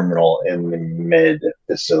computer terminal in the med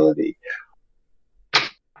facility.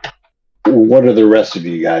 What are the rest of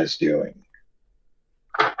you guys doing?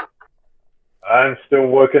 I'm still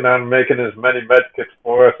working on making as many med kits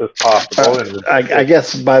for us as possible. I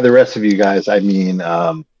guess by the rest of you guys, I mean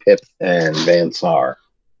Pip and Van Sar.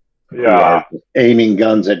 Yeah. Aiming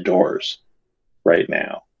guns at doors right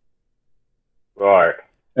now. Right.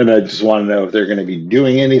 And I just want to know if they're going to be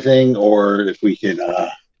doing anything or if we could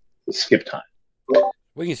skip time.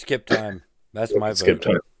 We can skip time. That's my skip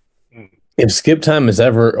vote. time. If skip time is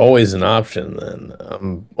ever always an option, then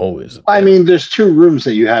I'm always. I mean, there's 2 rooms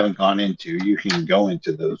that you haven't gone into. You can go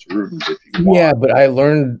into those rooms if you want. Yeah, but I've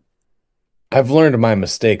learned my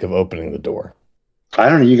mistake of opening the door. I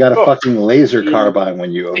don't know. You got a fucking laser carbine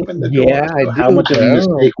when you open the door. Yeah, so I do. How much of a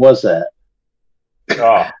mistake was that?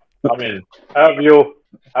 I mean, have you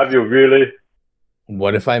really?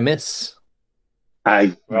 What if I miss?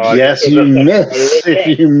 I guess you miss.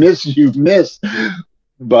 If you miss, you miss.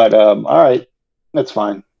 But all right, that's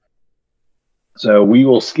fine. So we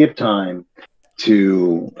will skip time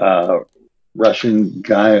to Russian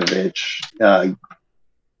Guyevich.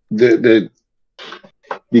 The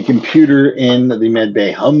computer in the med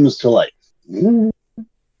bay hums to life.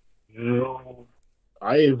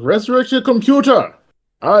 I resurrected computer.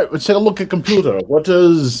 All right, let's take a look at computer. What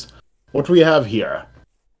do we have here?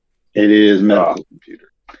 It is medical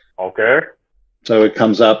computer. Okay. So it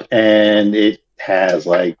comes up and it has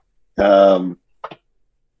like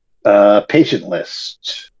patient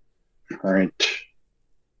list, current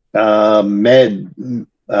med.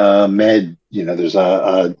 You know, there's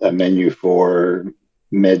a menu for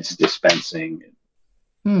meds dispensing.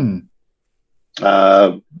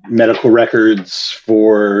 Medical records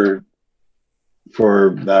for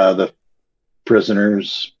the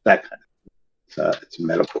prisoners, that kind of. It's a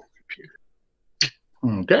medical computer.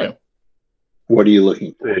 Okay. What are you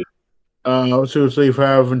looking for? So if I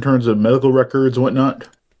have in terms of medical records and whatnot.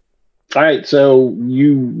 All right, so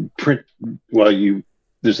you print.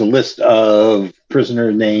 There's a list of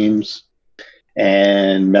prisoner names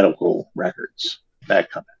and medical records.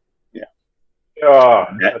 That kind of, yeah.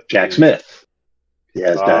 Jack Smith. He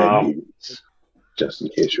has diabetes. Just in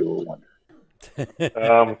case you were wondering.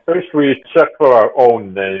 First, we check for our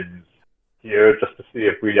own names here, just to see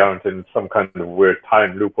if we aren't in some kind of weird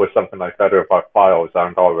time loop or something like that, or if our files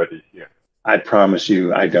aren't already here. I promise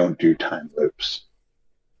you, I don't do time loops.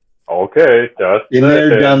 Okay, just been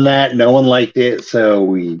there, done that. No one liked it, so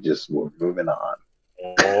we're moving on.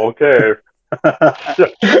 Okay.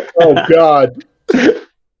 Oh God,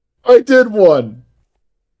 I did one.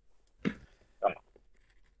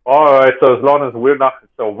 All right, so as long as we're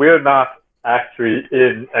not actually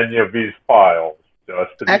in any of these files.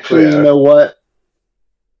 Just to be actually clear. You know what,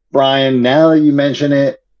 Brian? Now that you mention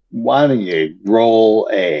it, why don't you roll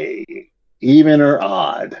a even or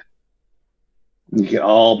odd? You can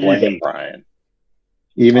all blame Brian.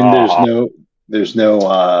 Even there's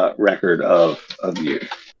no record of you.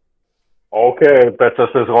 Okay, that's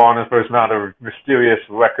just as long as there's not a mysterious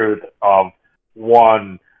record of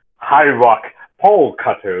one high rock pole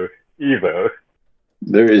cutter either.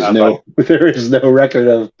 There is no record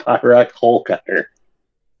of Pyrak hole cutter.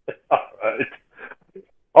 All right.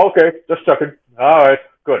 Okay, just checking. All right,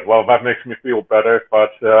 good. Well, that makes me feel better.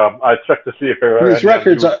 But I checked to see if there are these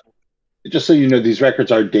records. Just so you know, these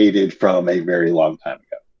records are dated from a very long time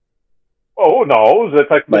ago. Oh no!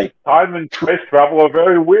 It's like time and space travel are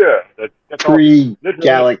very weird.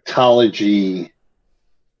 Pre-galactology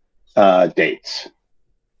dates.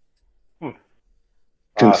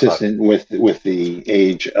 Consistent with the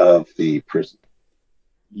age of the prison.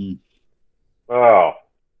 Well,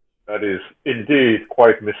 that is indeed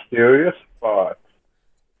quite mysterious, but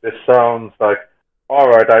this sounds like, all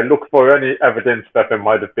right, I look for any evidence that there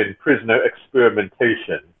might have been prisoner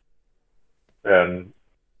experimentation, and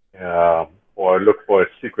or look for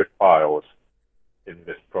secret files in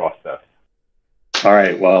this process. All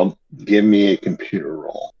right, well, give me a computer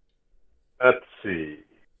roll. Let's see.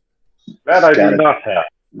 That I do not have.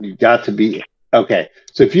 You got to be okay.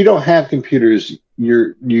 So if you don't have computers,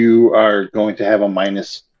 you are going to have a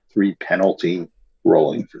 -3 penalty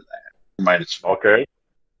rolling for that. -4. Okay.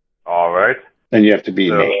 All right. And you have to be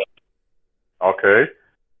an 8. Okay.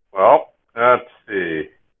 Well, let's see.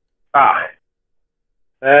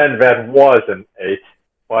 And that was an 8.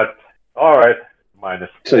 But all right, -4.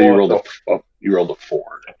 So you rolled a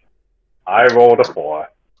 4. I rolled a 4.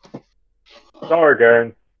 Sorry,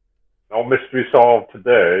 Garen. No mystery solved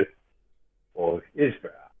today. Or is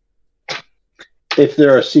there? If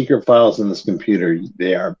there are secret files in this computer,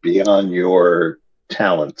 they are beyond your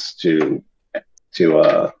talents to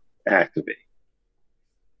activate.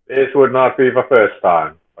 This would not be the first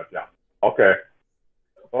time, but yeah. Okay.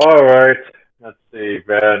 All right. Let's see.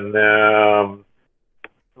 Then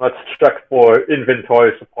let's check for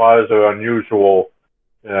inventory supplies or unusual.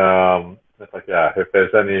 If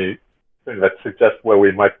there's anything that suggests where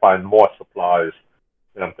we might find more supplies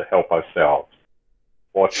to help ourselves,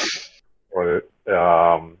 or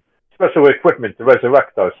special equipment to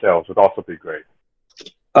resurrect ourselves would also be great.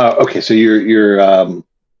 Okay, so you're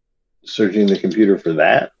searching the computer for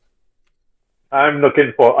that. I'm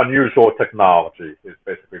looking for unusual technology. Is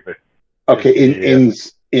basically the okay in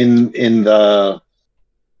the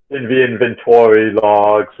inventory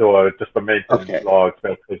logs or just the maintenance logs.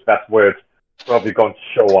 That's where it's probably going to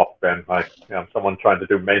show up. Then, like someone trying to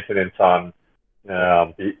do maintenance on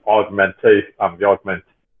the augment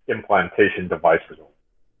implantation devices,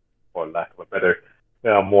 for lack of a better,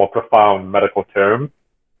 more profound medical term.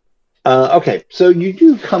 Okay, so you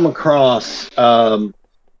do come across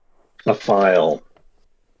a file,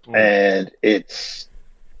 and it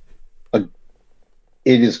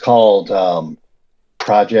is called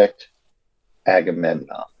Project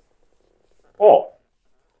Agamemnon. Oh,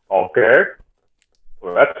 okay.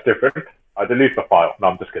 Well, that's different. I delete the file. No,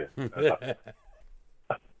 I'm just kidding.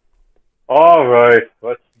 All right,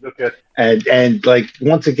 let's look at. And like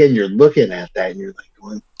once again, you're looking at that, and you're like,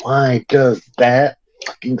 going, "Why does that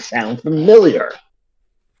fucking sound familiar?"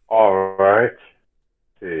 All right.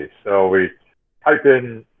 See, so we type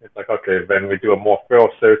in. It's like, okay, then we do a more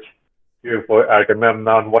thorough search here for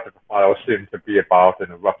Agamemnon. What do the files seem to be about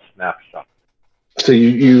in a rough snapshot? So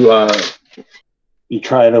you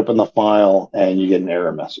try and open the file, and you get an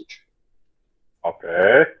error message.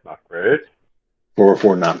 Okay, not great.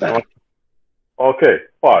 404, not bad. Okay,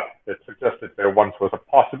 but it suggested there once was a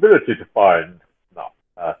possibility to find. No,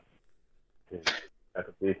 that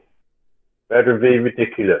would be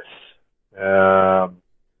ridiculous.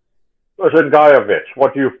 Gajovich,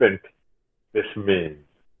 what do you think this means?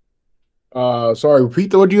 Sorry,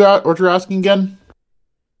 repeat what you're asking again.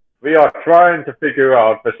 We are trying to figure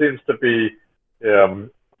out. There seems to be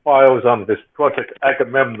files on this Project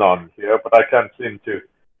Agamemnon here, but I can't seem to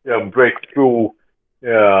break through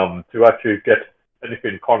to actually get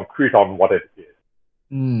anything concrete on what it is.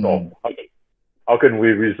 So how can we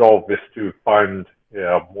resolve this to find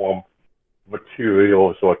more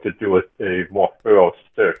materials or to do a more thorough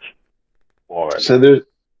search for it? So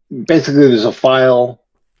there's a file.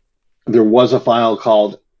 There was a file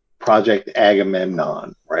called Project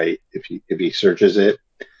Agamemnon, right? If he searches it,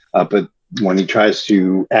 but when he tries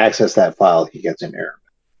to access that file, he gets an error.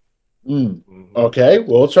 Okay,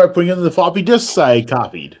 well, let's try putting in the floppy disks I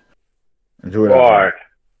copied. Right.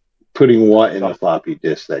 Putting what in the floppy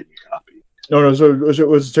disk that you copied? No. So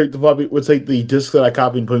let's take the floppy. Let's take the disk that I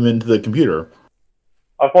copied and put them into the computer.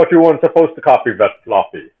 I thought you weren't supposed to copy that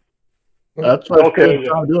floppy. That's what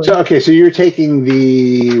I'm doing. So you're taking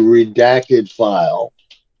the redacted file,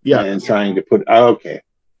 and trying to put. Okay,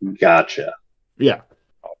 gotcha. Yeah.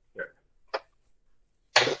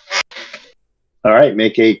 All right,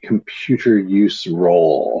 make a computer use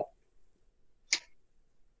roll.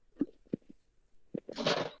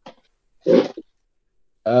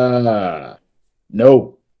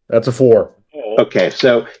 No, that's a 4. Okay,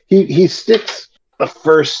 so he sticks the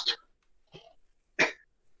first.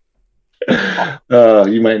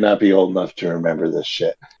 You might not be old enough to remember this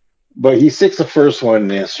shit, but he sticks the first one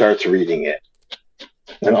and starts reading it,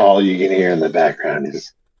 and all you can hear in the background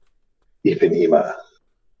is Ipanema,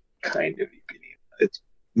 kind of Ipanema. It's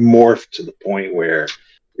morphed to the point where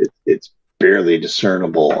it's barely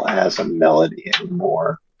discernible as a melody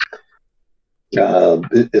anymore. As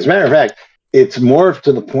a matter of fact, it's morphed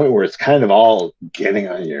to the point where it's kind of all getting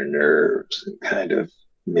on your nerves and kind of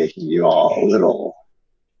making you all a little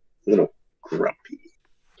grumpy,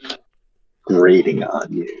 grating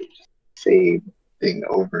on you. Same thing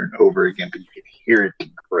over and over again, but you can hear it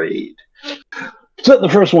degrade. So the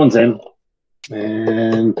first one's in,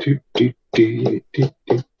 and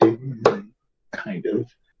kind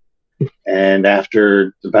of. And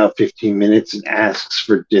after about 15 minutes, it asks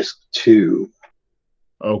for disc 2.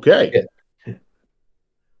 Okay.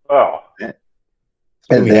 Oh.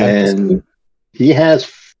 And then he has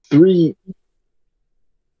 3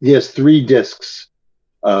 discs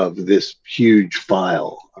of this huge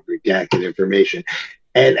file of redacted information.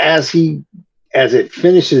 And as it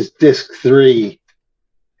finishes disc 3,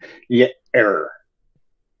 you get error.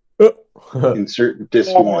 Insert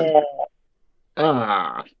disc 1.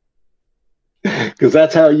 Because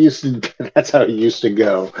that's how it used to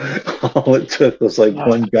go. All it took was like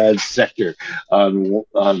one bad sector on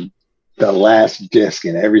the last disc,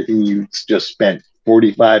 and everything you just spent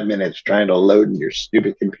 45 minutes trying to load in your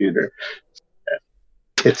stupid computer.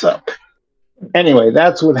 It's up. Anyway,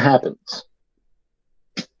 that's what happens.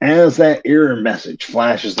 As that error message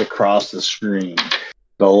flashes across the screen,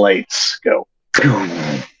 the lights go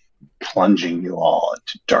plunging you all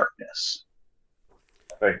into darkness.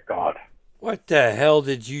 Thank God. What the hell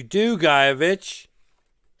did you do, Guyevich?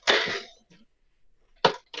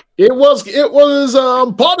 It was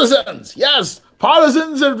partisans. Yes,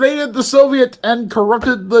 partisans invaded the Soviet and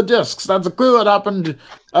corrupted the discs. That's clearly what happened,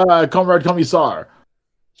 Comrade Commissar.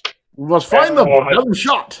 We must find them. Have them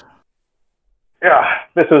shot. Yeah,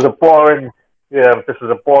 this is a boring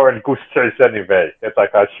goose chase anyway. It's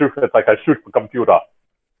like I shoot the computer.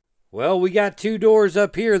 Well, we got 2 doors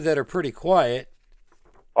up here that are pretty quiet.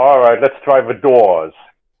 All right, let's try the doors.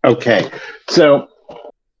 Okay, so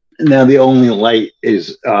now the only light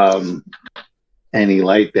is any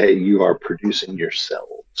light that you are producing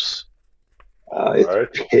yourselves. It's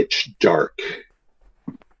right. Pitch dark,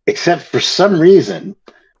 except for some reason,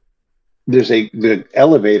 the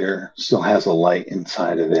elevator still has a light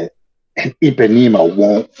inside of it, and Ipanema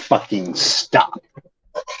won't fucking stop.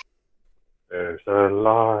 There's a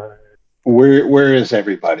light. Where is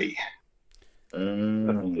everybody?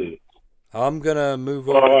 Let's see. I'm going to move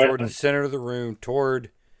over toward the center of the room, toward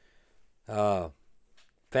Fabius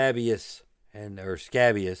or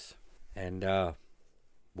Scabius. And,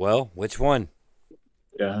 well, which one?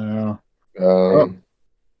 Yeah. I'm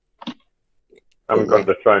going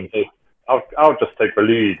to try and take... I'll just take the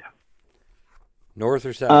lead. North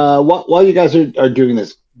or south? While you guys are doing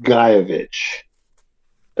this, Guyevich.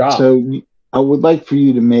 So I would like for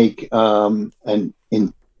you to make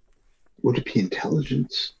would it be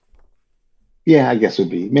intelligence? Yeah, I guess it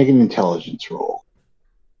would be. Make an intelligence roll.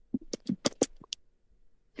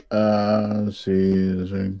 Let's see,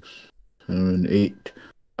 6, 7, 8.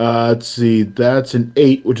 Let's see, that's an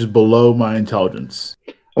 8, which is below my intelligence.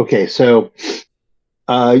 Okay, so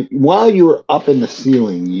while you were up in the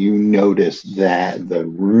ceiling, you noticed that the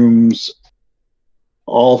rooms,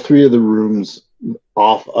 all 3 of the rooms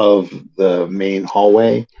off of the main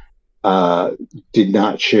hallway, did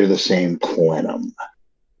not share the same plenum.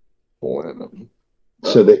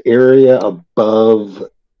 So the area above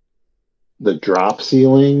the drop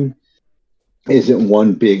ceiling isn't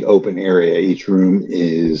one big open area. Each room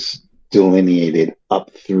is delineated up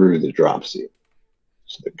through the drop ceiling.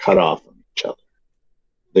 So they're cut off from each other.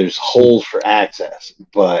 There's holes for access,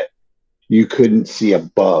 but you couldn't see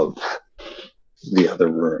above the other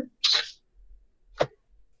rooms.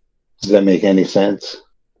 Does that make any sense?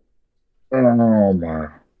 Oh my.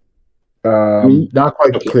 Not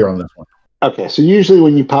quite clear on this one. Okay, so usually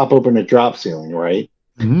when you pop open a drop ceiling, right?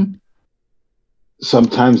 Mm-hmm.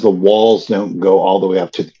 Sometimes the walls don't go all the way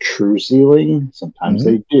up to the true ceiling. Sometimes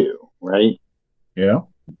they do, right? Yeah.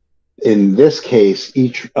 In this case,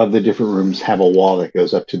 each of the different rooms have a wall that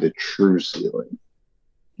goes up to the true ceiling.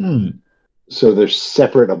 So they're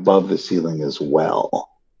separate above the ceiling as well.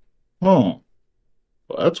 Oh.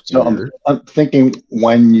 Well, that's so weird. I'm thinking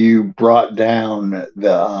when you brought down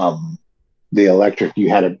the electric, you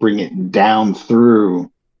had to bring it down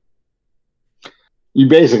through. You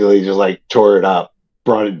basically just like tore it up,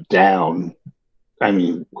 brought it down. I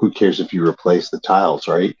mean, who cares if you replace the tiles,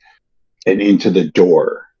 right? And into the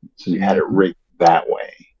door. So you had it rigged that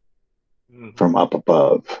way from up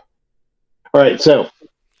above. All right, so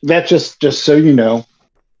that's just so you know.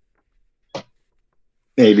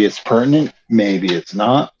 Maybe it's pertinent, maybe it's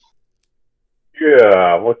not.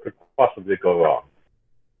 Yeah, what could possibly go wrong?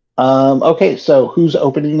 Okay, so who's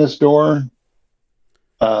opening this door?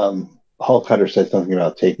 Hulk Cutter said something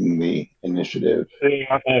about taking the initiative.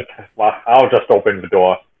 Well, I'll just open the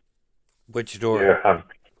door. Which door? Yeah,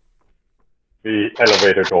 the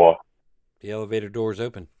elevator door. The elevator door's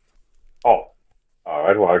open. Oh, all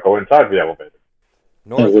right. Well, I go inside the elevator.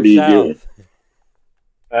 North what or are you south? doing?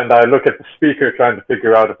 And I look at the speaker, trying to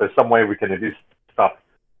figure out if there's some way we can at least stop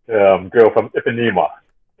girl from Ipanema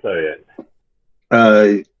playing.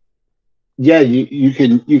 Yeah,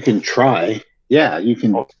 you can try. Yeah, you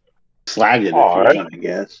can slag it if you want, I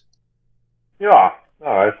guess. Yeah, all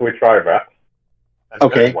right. So we try that. And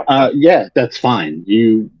Okay. Yeah, that's fine.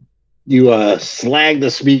 You slag the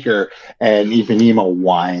speaker, and Ipanema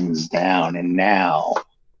winds down, and now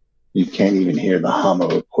you can't even hear the hum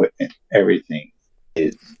of equipment. Everything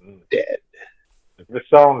is dead. Does this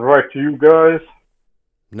sound right to you guys?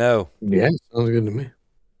 No. Yeah, sounds good to me.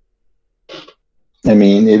 I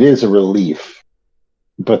mean, it is a relief,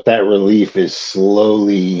 but that relief is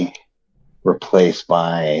slowly replaced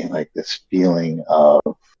by like this feeling of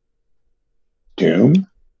doom.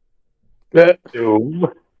 Doom.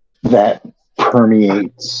 That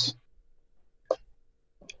permeates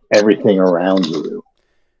everything around you.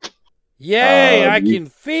 Yay! I can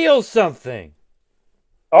feel something.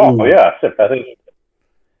 Oh, yeah, that is.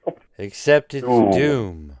 Except it's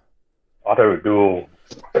doom. Utter doom.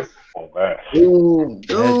 Oh, man. Doom.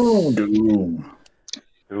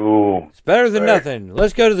 It's better than nothing.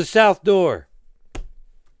 Let's go to the south door.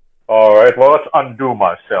 All right, well, let's undo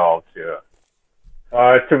ourselves here.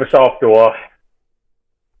 All right, to the south door.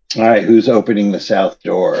 All right, who's opening the south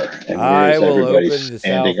door? And I where's will everybody open the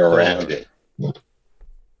standing south around door. it?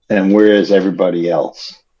 And where is everybody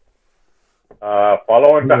else?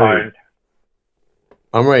 Following behind.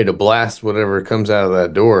 I'm ready to blast whatever comes out of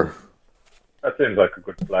that door. That seems like a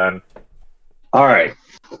good plan. All right.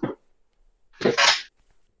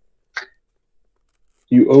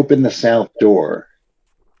 You open the south door.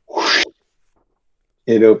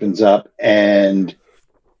 It opens up, and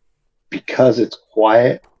because it's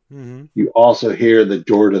quiet, you also hear the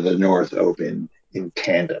door to the north open in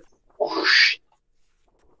tandem.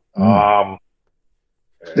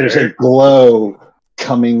 There's a glow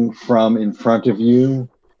coming from in front of you.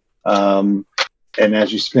 And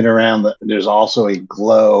as you spin around, there's also a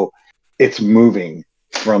glow. It's moving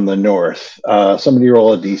from the north. Somebody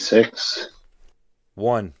roll a d6.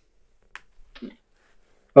 1.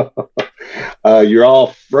 You're all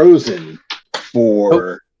frozen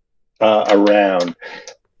for a round.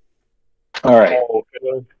 All right. Oh,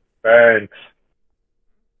 thanks.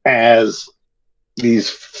 As these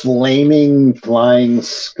flaming, flying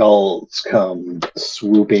skulls come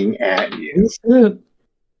swooping at you.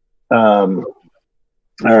 All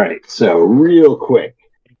right. So real quick,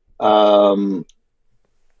 how do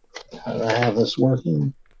I have this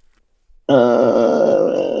working?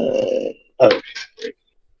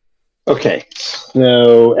 Okay.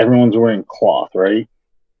 So everyone's wearing cloth, right?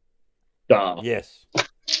 Yes.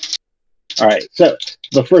 All right. So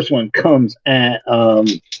the first one comes at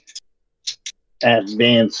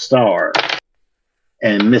Van Star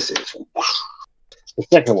and misses. The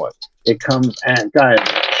second one, it comes at Guy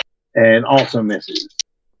and also misses.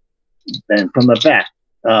 Then from the back,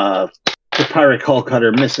 the Pirate Hull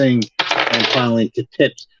Cutter missing, and finally to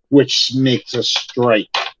Tips, which makes a strike,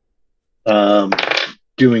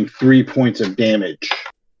 doing 3 points of damage.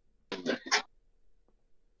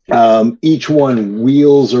 Each one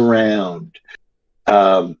wheels around.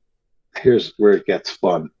 Here's where it gets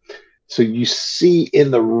fun. So you see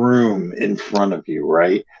in the room in front of you,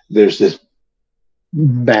 right? There's this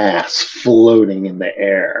mass floating in the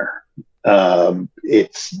air.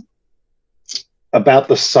 It's about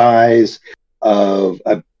the size of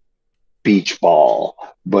a beach ball,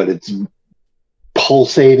 but it's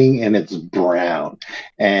pulsating and it's brown.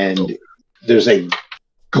 And there's a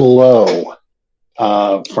glow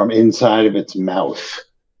from inside of its mouth.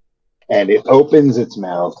 And it opens its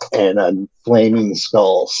mouth and a flaming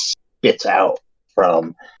skull spits out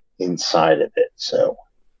from inside of it. So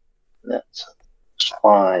that's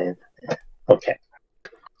 5. Okay.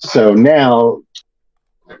 So now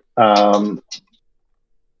the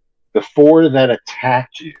 4 that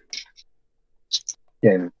attacked you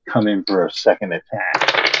can come in for a second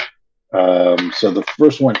attack. So the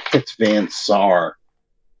first one hits Van Sar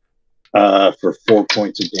for 4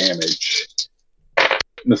 points of damage.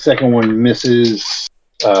 The second one misses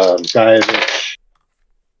Guyevich.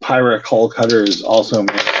 Pirate Hull Cutter is also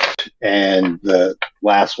missed. And the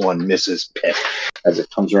last one misses Pip as it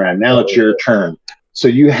comes around. Now it's your turn. So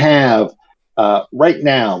you have, right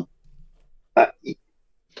now,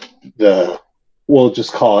 the we'll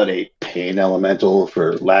just call it a pain elemental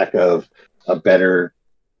for lack of a better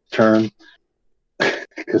term,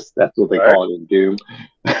 because that's what they call it in Doom.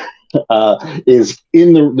 There's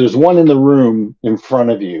one in the room in front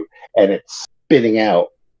of you, and it's spitting out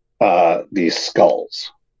these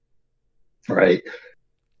skulls. Right?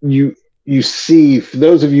 You see, for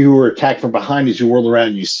those of you who are attacked from behind, as you whirl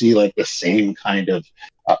around, you see like the same kind of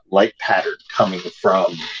light pattern coming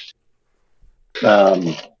from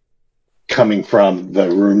the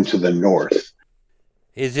room to the north.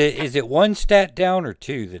 Is it one stat down or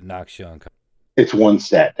two that knocks you unconscious? It's one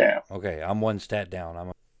stat down. Okay, I'm one stat down.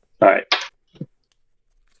 All right.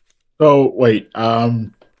 So wait,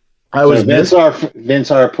 Vince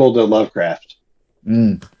R. pulled a Lovecraft.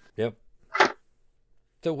 Yep.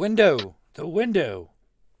 The window.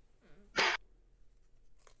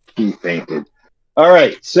 He fainted. All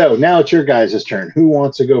right, so now it's your guys' turn. Who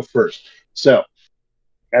wants to go first? So,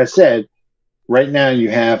 like I said, right now you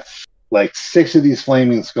have like 6 of these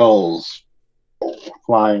flaming skulls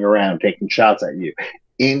flying around, taking shots at you.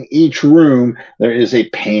 In each room, there is a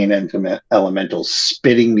pain elemental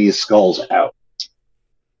spitting these skulls out.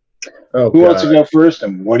 Who wants to go first,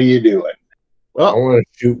 and what are you doing? Well, I want to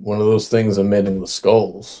shoot one of those things emitting the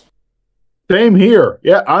skulls. Same here.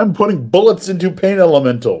 Yeah, I'm putting bullets into pain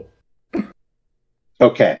elemental.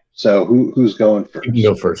 Okay, so who's going first? You can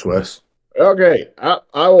go first, Wes. Okay,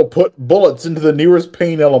 I will put bullets into the nearest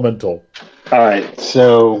pain elemental. All right,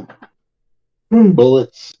 so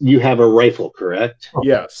bullets. You have a rifle, correct?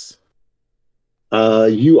 Yes.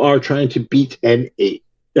 You are trying to beat an 8.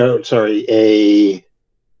 Oh, sorry, an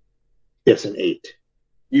 8.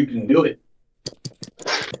 You can do it.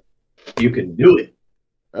 You can do it.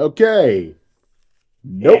 Okay.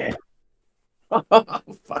 Nope. Yeah.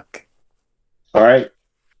 Fuck. All right.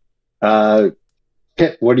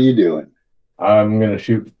 Pit, what are you doing? I'm gonna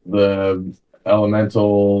shoot the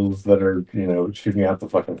elementals that are, shooting out the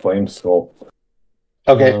fucking flame skull.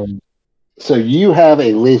 Okay. So you have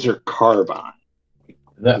a laser carbine.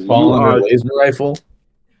 Does that fall under a laser rifle?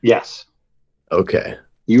 Yes. Okay.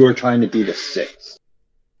 You are trying to beat a 6.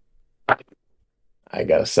 I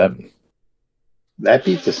got a 7. That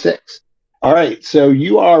beats a 6. All right. So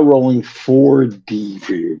you are rolling 4D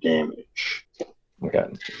for your damage. Okay.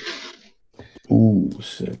 Ooh,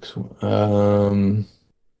 6.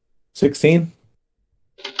 16.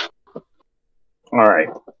 All right.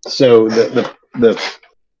 So the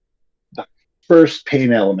first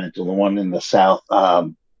pain elemental, the one in the south,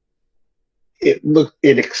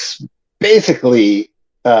 basically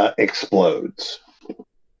explodes.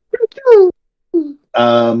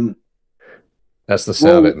 That's the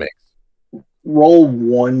sound it makes. Roll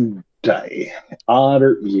 1 die, odd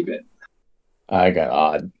or even. I got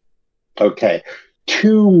odd. Okay.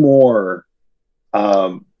 2 more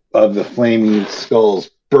of the flaming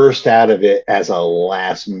skulls burst out of it as a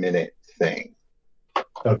last minute thing.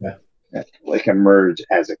 Okay. Like emerge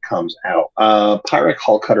as it comes out. Pyrrhic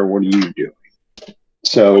Hull Cutter, what are you doing?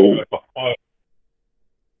 So,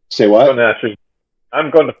 say what? I'm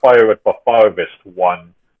going to fire with the farthest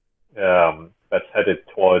one that's headed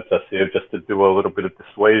towards us here, just to do a little bit of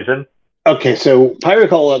dissuasion. Okay, so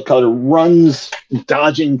Pyrrhic Hull Cutter runs,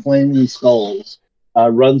 dodging flaming skulls,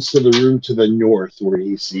 runs to the room to the north where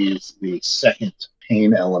he sees the second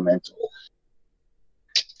pain elemental.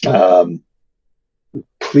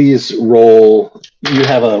 Please roll. You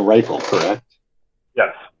have a rifle, correct?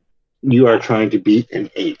 Yes. You are trying to beat an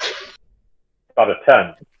 8. Got a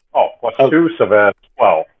 10. Oh, plus 2, so that's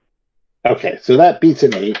 12. Okay, so that beats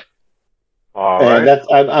an 8. All right.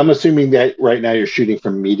 And I'm assuming that right now you're shooting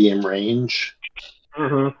from medium range.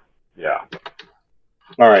 Mm-hmm. Yeah.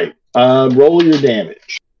 All right. Roll your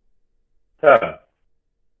damage. 10.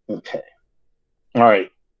 Okay. All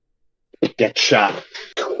right. It gets shot.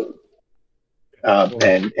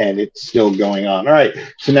 And it's still going on. All right.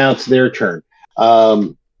 So now it's their turn.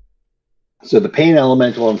 So the pain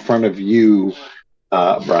elemental in front of you,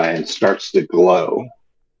 Brian, starts to glow,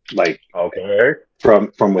 like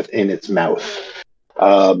from within its mouth.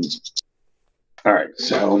 All right.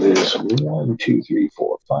 So there's 1, 2, 3,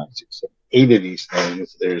 4, 5, 6, 7, 8 of these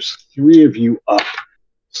things. There's 3 of you up.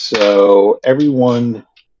 So everyone.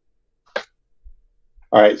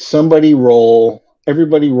 All right. Everybody roll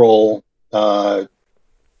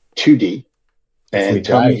 2D. And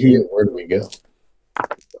tell me where do we go?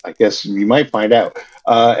 I guess we might find out.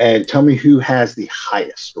 And tell me who has the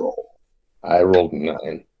highest roll. I rolled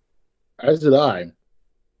 9. As did I.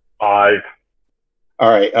 5. All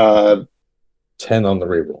right. 10 on the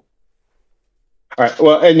reroll. All right.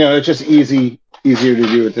 Well, no, it's just easier to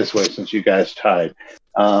do it this way since you guys tied.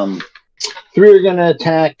 3 are going to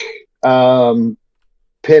attack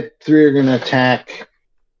Pip, 3 are going to attack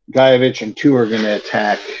Guyevich, and 2 are going to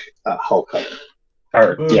attack Hulk Hunter.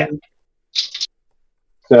 Yeah.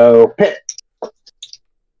 So, Pip.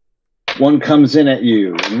 1 comes in at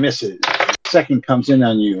you and misses. The 2nd comes in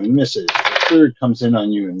on you and misses. The 3rd comes in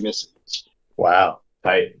on you and misses. Wow.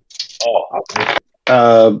 Tight.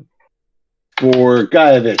 For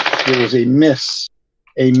Guyevich, there was a miss,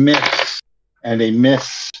 and a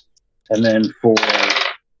miss. And then for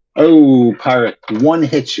Pirate, 1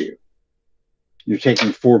 hits you. You're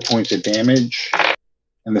taking 4 points of damage,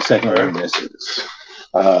 and the second one misses.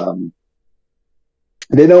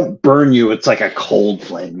 They don't burn you. It's like a cold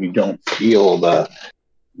flame. You don't feel the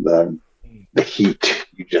heat.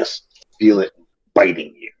 You just feel it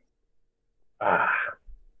biting you.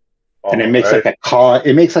 And it makes like a caw.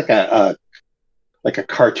 It makes like a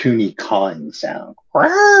cartoony cawing sound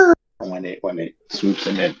when it swoops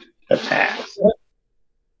in and attacks.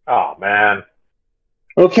 Oh man.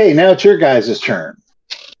 Okay, now it's your guys' turn.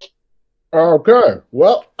 Okay.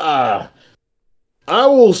 Well, I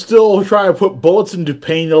will still try to put bullets into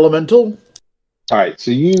Pain Elemental. All right,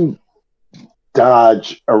 so you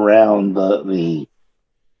dodge around the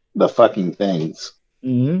fucking things.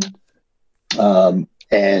 Mm-hmm.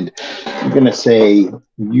 And I'm going to say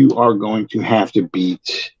you are going to have to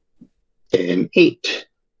beat an 8.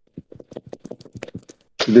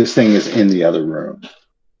 This thing is in the other room.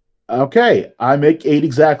 Okay, I make 8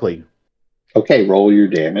 exactly. Okay, roll your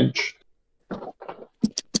damage.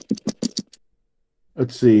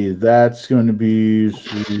 Let's see, that's going to be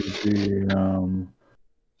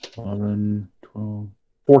 11, 12,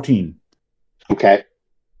 14. Okay.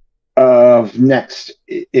 Next,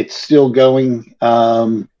 it's still going.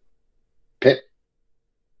 Pip,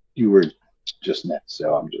 you were just next,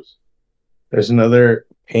 so I'm just... There's another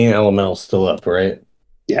Pain Elemental still up, right?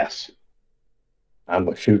 Yes. I'm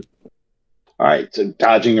going to shoot. All right, so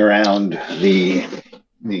dodging around the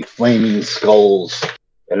flaming skulls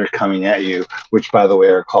that are coming at you, which, by the way,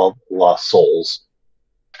 are called Lost Souls.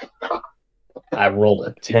 I rolled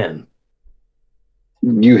a 10.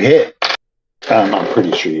 You hit. I'm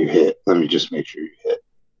pretty sure you hit. Let me just make sure you hit.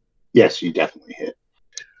 Yes, you definitely hit.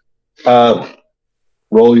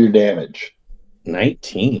 Roll your damage.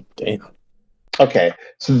 19. Damn. Okay,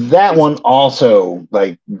 so that one also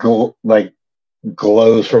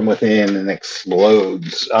glows from within and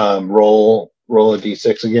explodes. Roll a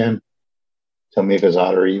d6 again. Tell me if it's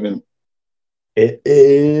odd or even. It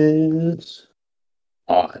is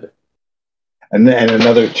odd. And then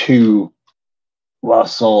another 2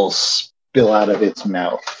 Lost Souls spill out of its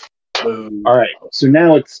mouth. Boom. All right, so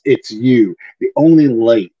now it's you. The only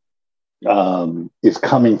light is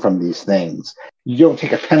coming from these things. You don't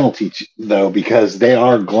take a penalty, though, because they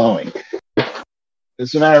are glowing.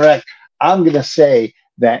 As a matter of fact, I'm going to say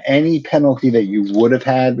that any penalty that you would have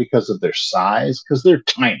had because of their size, because they're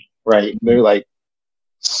tiny, right? They're like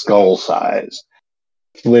skull size,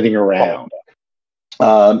 flitting around,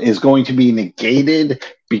 is going to be negated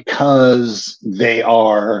because they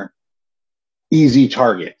are easy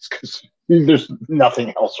targets, because there's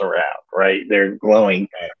nothing else around, right? They're glowing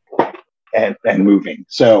and moving.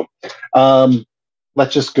 So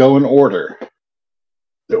let's just go in order.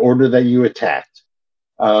 The order that you attacked.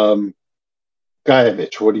 Guyevich,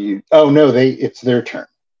 what do you... Oh, no, it's their turn.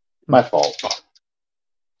 My fault.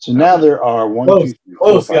 So now there are 1, 2, 3,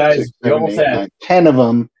 4, 5, 6, 7, 8, 9, 10 of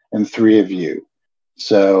them, and 3 of you.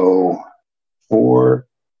 So 4,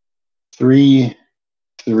 3,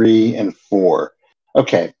 3, and 4.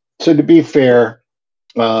 Okay, so to be fair,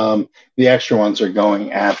 the extra ones are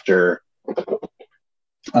going after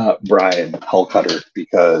Brian Hullcutter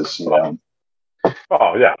because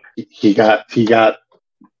Oh yeah, he got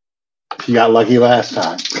lucky last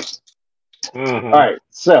time. Mm-hmm. All right,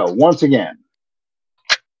 so once again,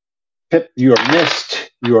 Pip, you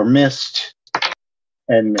are missed,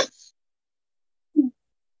 and missed.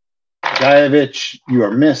 Guyevich, you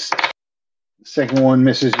are missed. The second one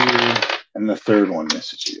misses you, and the third one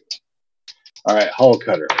misses you. All right,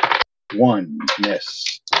 Hullcutter, 1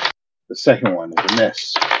 miss. The second one is a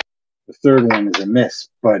miss. The third one is a miss,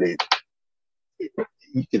 but you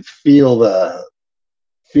could feel the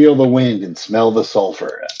wind and smell the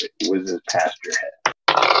sulfur as it whizzes past your head.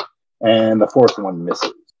 And the fourth one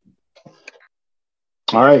misses.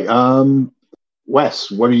 All right,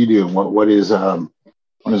 Wes, what are you doing? What is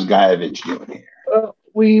Guyevich doing here?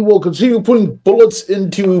 We will continue putting bullets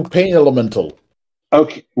into Pain Elemental.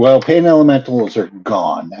 Okay, well, Pain Elementals are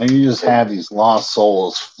gone. Now you just have these lost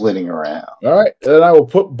souls flitting around. All right, and I will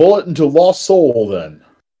put bullet into Lost Soul then.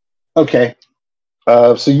 Okay.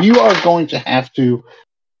 So you are going to have to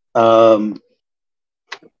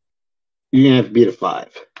You're gonna have to beat a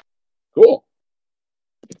 5. Cool.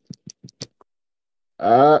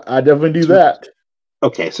 I definitely do that.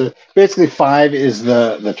 Okay, so basically 5 is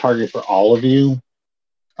the target for all of you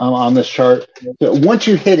on this chart. So once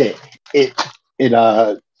you hit it,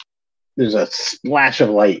 there's a splash of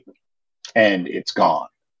light and it's gone.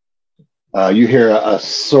 You hear a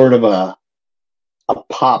sort of a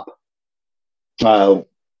pop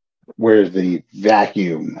where the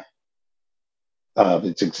vacuum of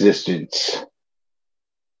its existence,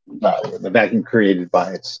 the vacuum created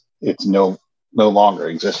by it's no longer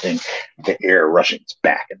existing. The air rushing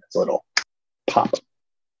back and this little pop.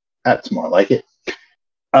 That's more like it.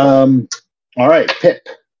 All right, Pip.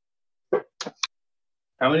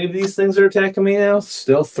 How many of these things are attacking me now?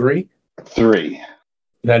 Still 3? 3.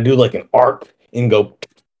 Can I do like an arc and go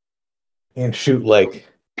and shoot like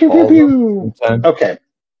Pew, pew, all of them pew. at the same time? Okay.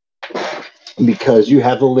 Because you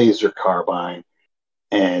have the laser carbine,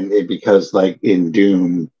 and because like in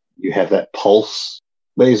Doom, you have that pulse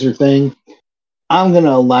laser thing. I'm going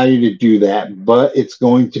to allow you to do that, but it's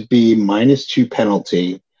going to be -2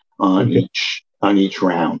 penalty on each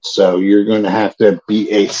round. So you're going to have to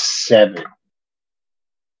be a 7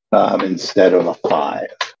 instead of a 5.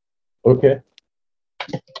 Okay.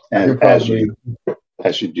 As you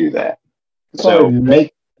do that. So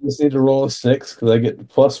I just need to roll a 6 because I get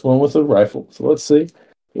 +1 with a rifle. So let's see.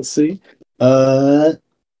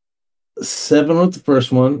 7 with the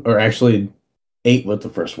first one, or actually 8 with the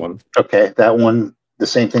first one. Okay, that one, the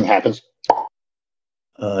same thing happens.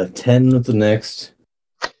 10 with the next,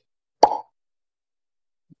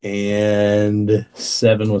 and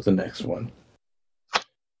 7 with the next one.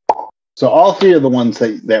 So all 3 of the ones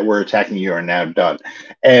that were attacking you are now done.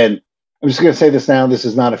 And I'm just going to say this now. This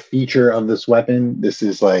is not a feature of this weapon. This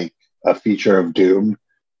is like a feature of Doom.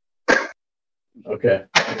 Okay.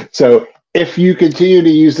 So if you continue to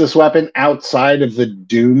use this weapon outside of the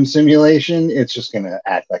Doom simulation, it's just going to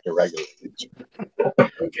act like a regular laser.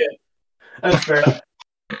 Okay. That's fair.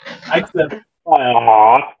 I accept.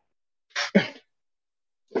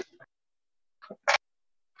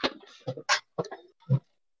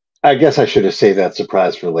 I guess I should have saved that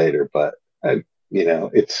surprise for later, but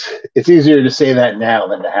it's easier to say that now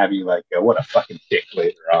than to have you like go, what a fucking dick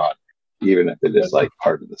later on, even if it is like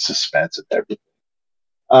part of the suspense of everything.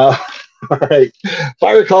 All right,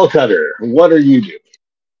 Fire Call Cutter, what are you doing?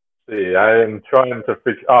 See, I am trying to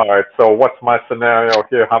figure. All right, so what's my scenario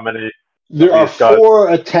here? How many? There are 4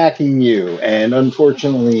 attacking you, and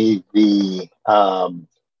unfortunately, the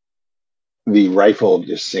rifle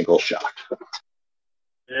just single shot.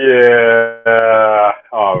 Yeah.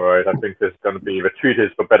 All right. I think there's going to be retreat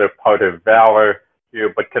is the better part of valor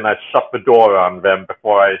here, but can I shut the door on them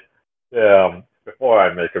before I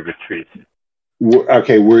make a retreat?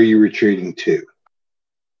 Okay, where are you retreating to?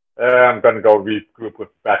 I'm going to go regroup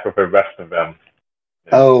back with the rest of them.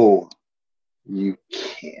 Yeah. Oh, you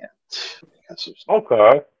can't. Because there's no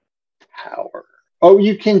power. Oh,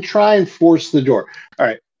 you can try and force the door. All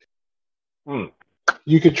right.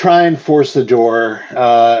 You could try and force the door.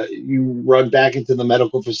 You run back into the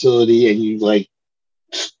medical facility and you like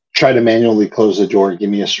try to manually close the door. Give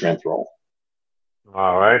me a strength roll.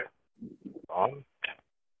 All right.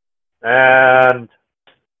 And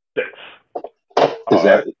 6.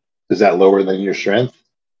 Is that lower than your strength?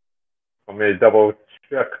 Let me double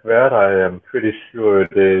check that. I am pretty sure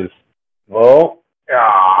it is. Well,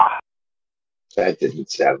 yeah. That didn't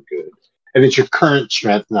sound good. And it's your current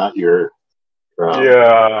strength, not your.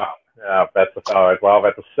 Yeah, that's all right. Well,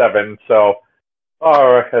 that's a 7. So, all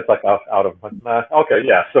right, it's like out of okay,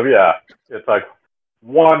 yeah. So yeah, it's like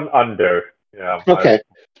 1 under. Yeah. Okay.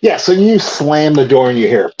 Yeah. So you slam the door and you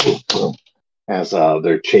hear boom, boom as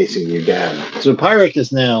they're chasing you down. So Pyric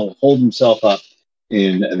is now holed himself up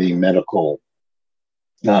in the medical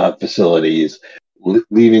facilities,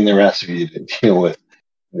 leaving the rest of you to deal with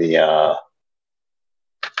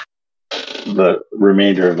the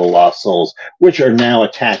remainder of the lost souls, which are now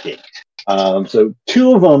attacking. So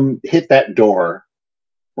 2 of them hit that door,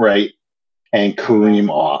 right, and careen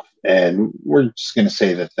off. And we're just going to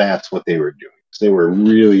say that that's what they were doing. They were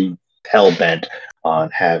really hell-bent on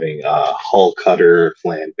having a hull cutter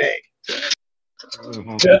flambe.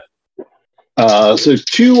 So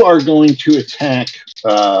 2 are going to attack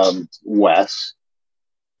Wes.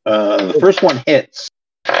 The first one hits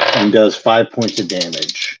and does 5 points of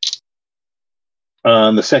damage.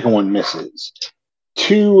 The second one misses.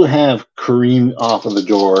 2 have careened off of the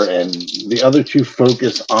door, and the other 2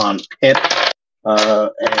 focus on Pip,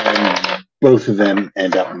 and both of them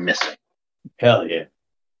end up missing. Hell yeah.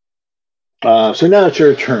 So now it's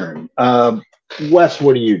your turn. Wes,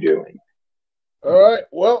 what are you doing? All right.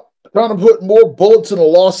 Well, Trying to put more bullets in a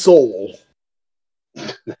lost soul.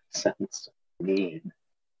 Sounds mean.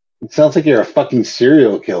 It sounds like you're a fucking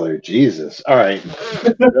serial killer. Jesus. All right.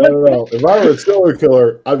 No. If I were a serial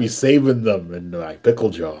killer, I'd be saving them in my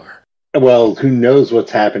pickle jar. Well, who knows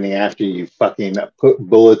what's happening after you fucking put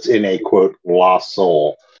bullets in a, quote, lost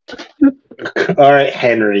soul. All right,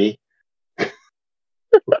 Henry.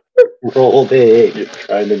 Roll the 8. You're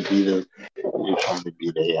trying to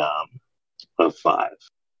beat a 5.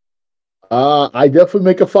 I definitely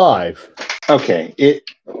make a 5. Okay, it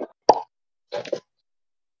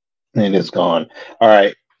is gone. All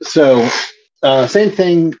right, so same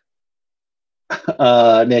thing,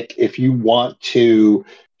 Nick. If you want to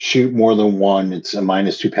shoot more than one, it's a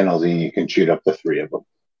 -2 penalty, and you can shoot up to 3 of them.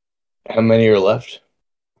 How many are left?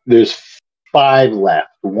 There's 5 left.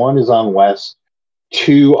 1 is on Wes.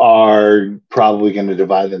 2 are probably going to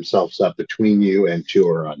divide themselves up between you, and 2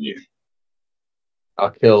 are on you. I'll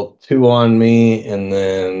kill 2 on me, and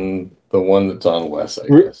then the one that's on Wes, I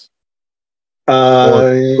guess.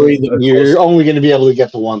 You're only going to be able to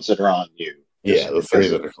get the ones that are on you. Yeah, the 3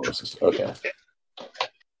 that are closest. Okay.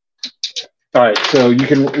 All right, so you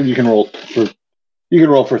can roll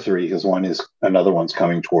for 3 because another one's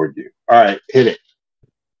coming toward you. All right, hit it.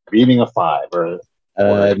 Beating a 5 or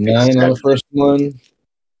 9 on the first one.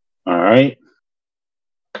 All right.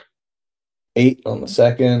 8 on the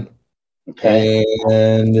second. Okay.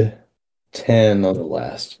 And 10 on the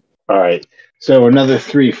last. All right. So another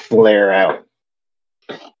 3 flare out.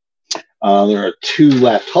 There are 2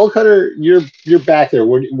 left. Hull Cutter, you're back there.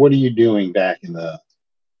 What are you doing back in the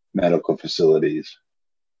medical facilities?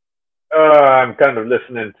 I'm kind of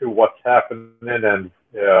listening to what's happening, and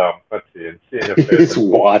let's see, and seeing if he's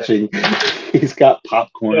watching. He's got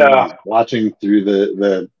popcorn. Yeah. He's watching through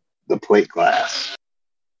the plate glass.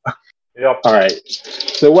 Yep. All right.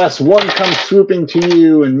 So Wes, 1 comes swooping to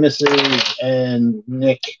you and misses, and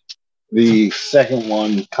Nick, the second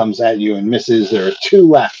one, comes at you and misses. There are 2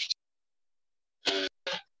 left.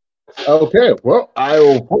 Okay, well, I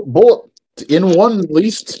will put bullet in one at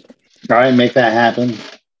least. All right, make that happen.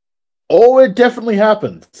 Oh, it definitely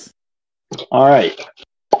happens. All right.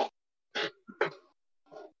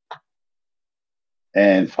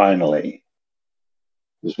 And finally,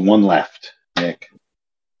 there's 1 left, Nick.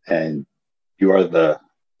 And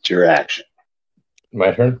it's your action.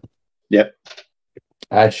 My turn? Yep.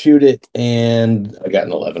 I shoot it, and I got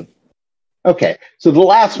an 11. Okay, so the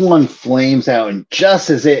last one flames out, and just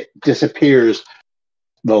as it disappears,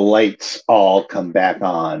 the lights all come back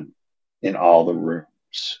on in all the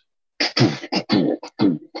rooms.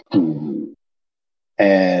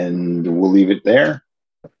 And we'll leave it there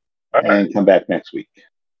and come back next week.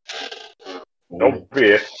 Don't be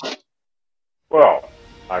it. Well,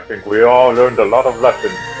 I think we all learned a lot of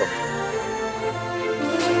lessons from